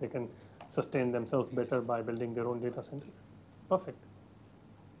believe that they can sustain themselves better by building their own data centers, perfect.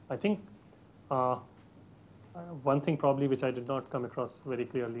 I think one thing probably which I did not come across very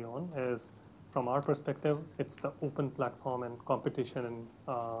clearly on is, from our perspective, it's the open platform and competition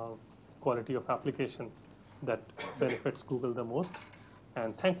and quality of applications that benefits Google the most.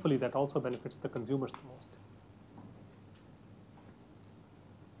 And thankfully, that also benefits the consumers the most.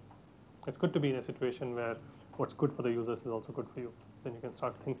 It's good to be in a situation where what's good for the users is also good for you. Then you can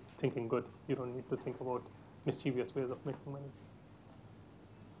start thinking good. You don't need to think about mischievous ways of making money.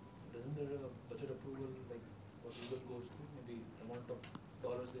 Isn't there a budget approval like what Google goes through, maybe amount of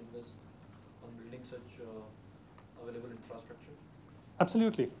dollars they invest on building such available infrastructure?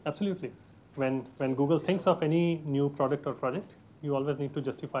 Absolutely, absolutely. When Google thinks of any new product or project, you always need to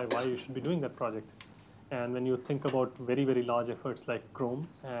justify why you should be doing that project. And when you think about very, very large efforts like Chrome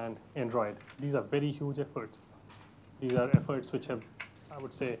and Android, these are very huge efforts. These are efforts which have, I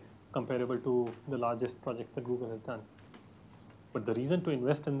would say, comparable to the largest projects that Google has done. But the reason to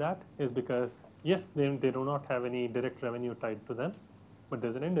invest in that is because, yes, they do not have any direct revenue tied to them, but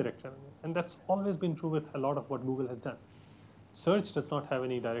there's an indirect revenue. And that's always been true with a lot of what Google has done. Search does not have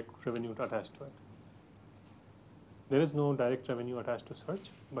any direct revenue attached to it. There is no direct revenue attached to search,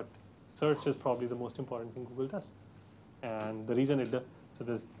 but search is probably the most important thing Google does. And the reason it does, so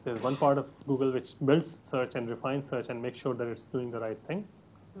there's one part of Google which builds search and refines search and makes sure that it's doing the right thing.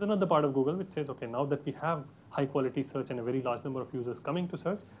 There's another part of Google which says, okay, now that we have high quality search and a very large number of users coming to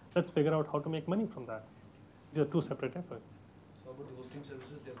search, let's figure out how to make money from that. These are two separate efforts. So about the hosting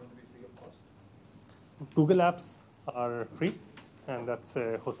services, they're going to be free of cost? Google Apps are free, and that's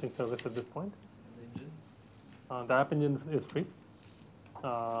a hosting service at this point. And the engine? The App Engine is free,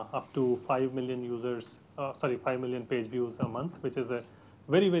 up to 5 million users, 5 million page views a month, which is a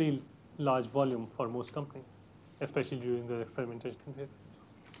very, very large volume for most companies, especially during the experimentation phase.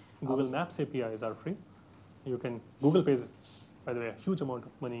 Google Maps APIs are free. Google pays, by the way, a huge amount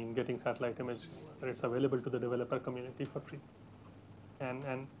of money in getting satellite image, but it's available to the developer community for free.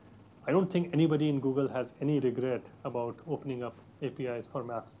 And I don't think anybody in Google has any regret about opening up APIs for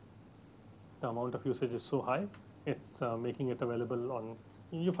maps. The amount of usage is so high, it's making it available on,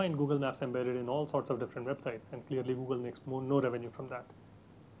 you find Google Maps embedded in all sorts of different websites, and clearly Google makes no revenue from that.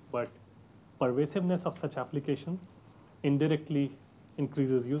 But pervasiveness of such application indirectly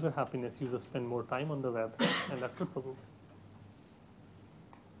increases user happiness. Users spend more time on the web, and that's good for Google.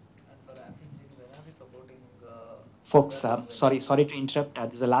 And for App Engine, when are we supporting? Folks, sorry to interrupt.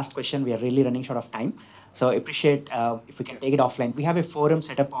 This is the last question. We are really running short of time. So I appreciate if we can take it offline. We have a forum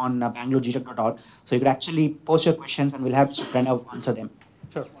set up on bangalore.gtech.org. So you could actually post your questions and we'll have Mr. Pranav answer them.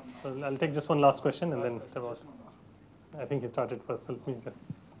 Sure. Well, I'll take just one last question and then step out. I think he started first, so let me just.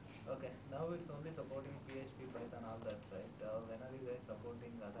 Okay, now it's only supporting PHP, Python, all that, right? When are you guys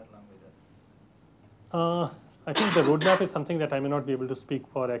supporting other languages? I think the roadmap is something that I may not be able to speak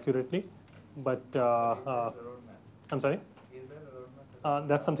for accurately, but Is there a roadmap? I'm sorry? Is there a roadmap?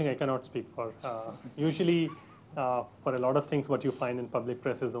 That's something I cannot speak for. Usually, for a lot of things, what you find in public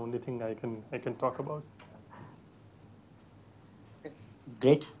press is the only thing I can talk about.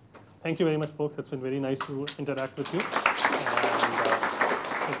 Great. Thank you very much, folks. It's been very nice to interact with you.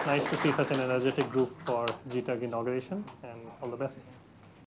 And it's nice to see such an energetic group for GTech inauguration, and all the best.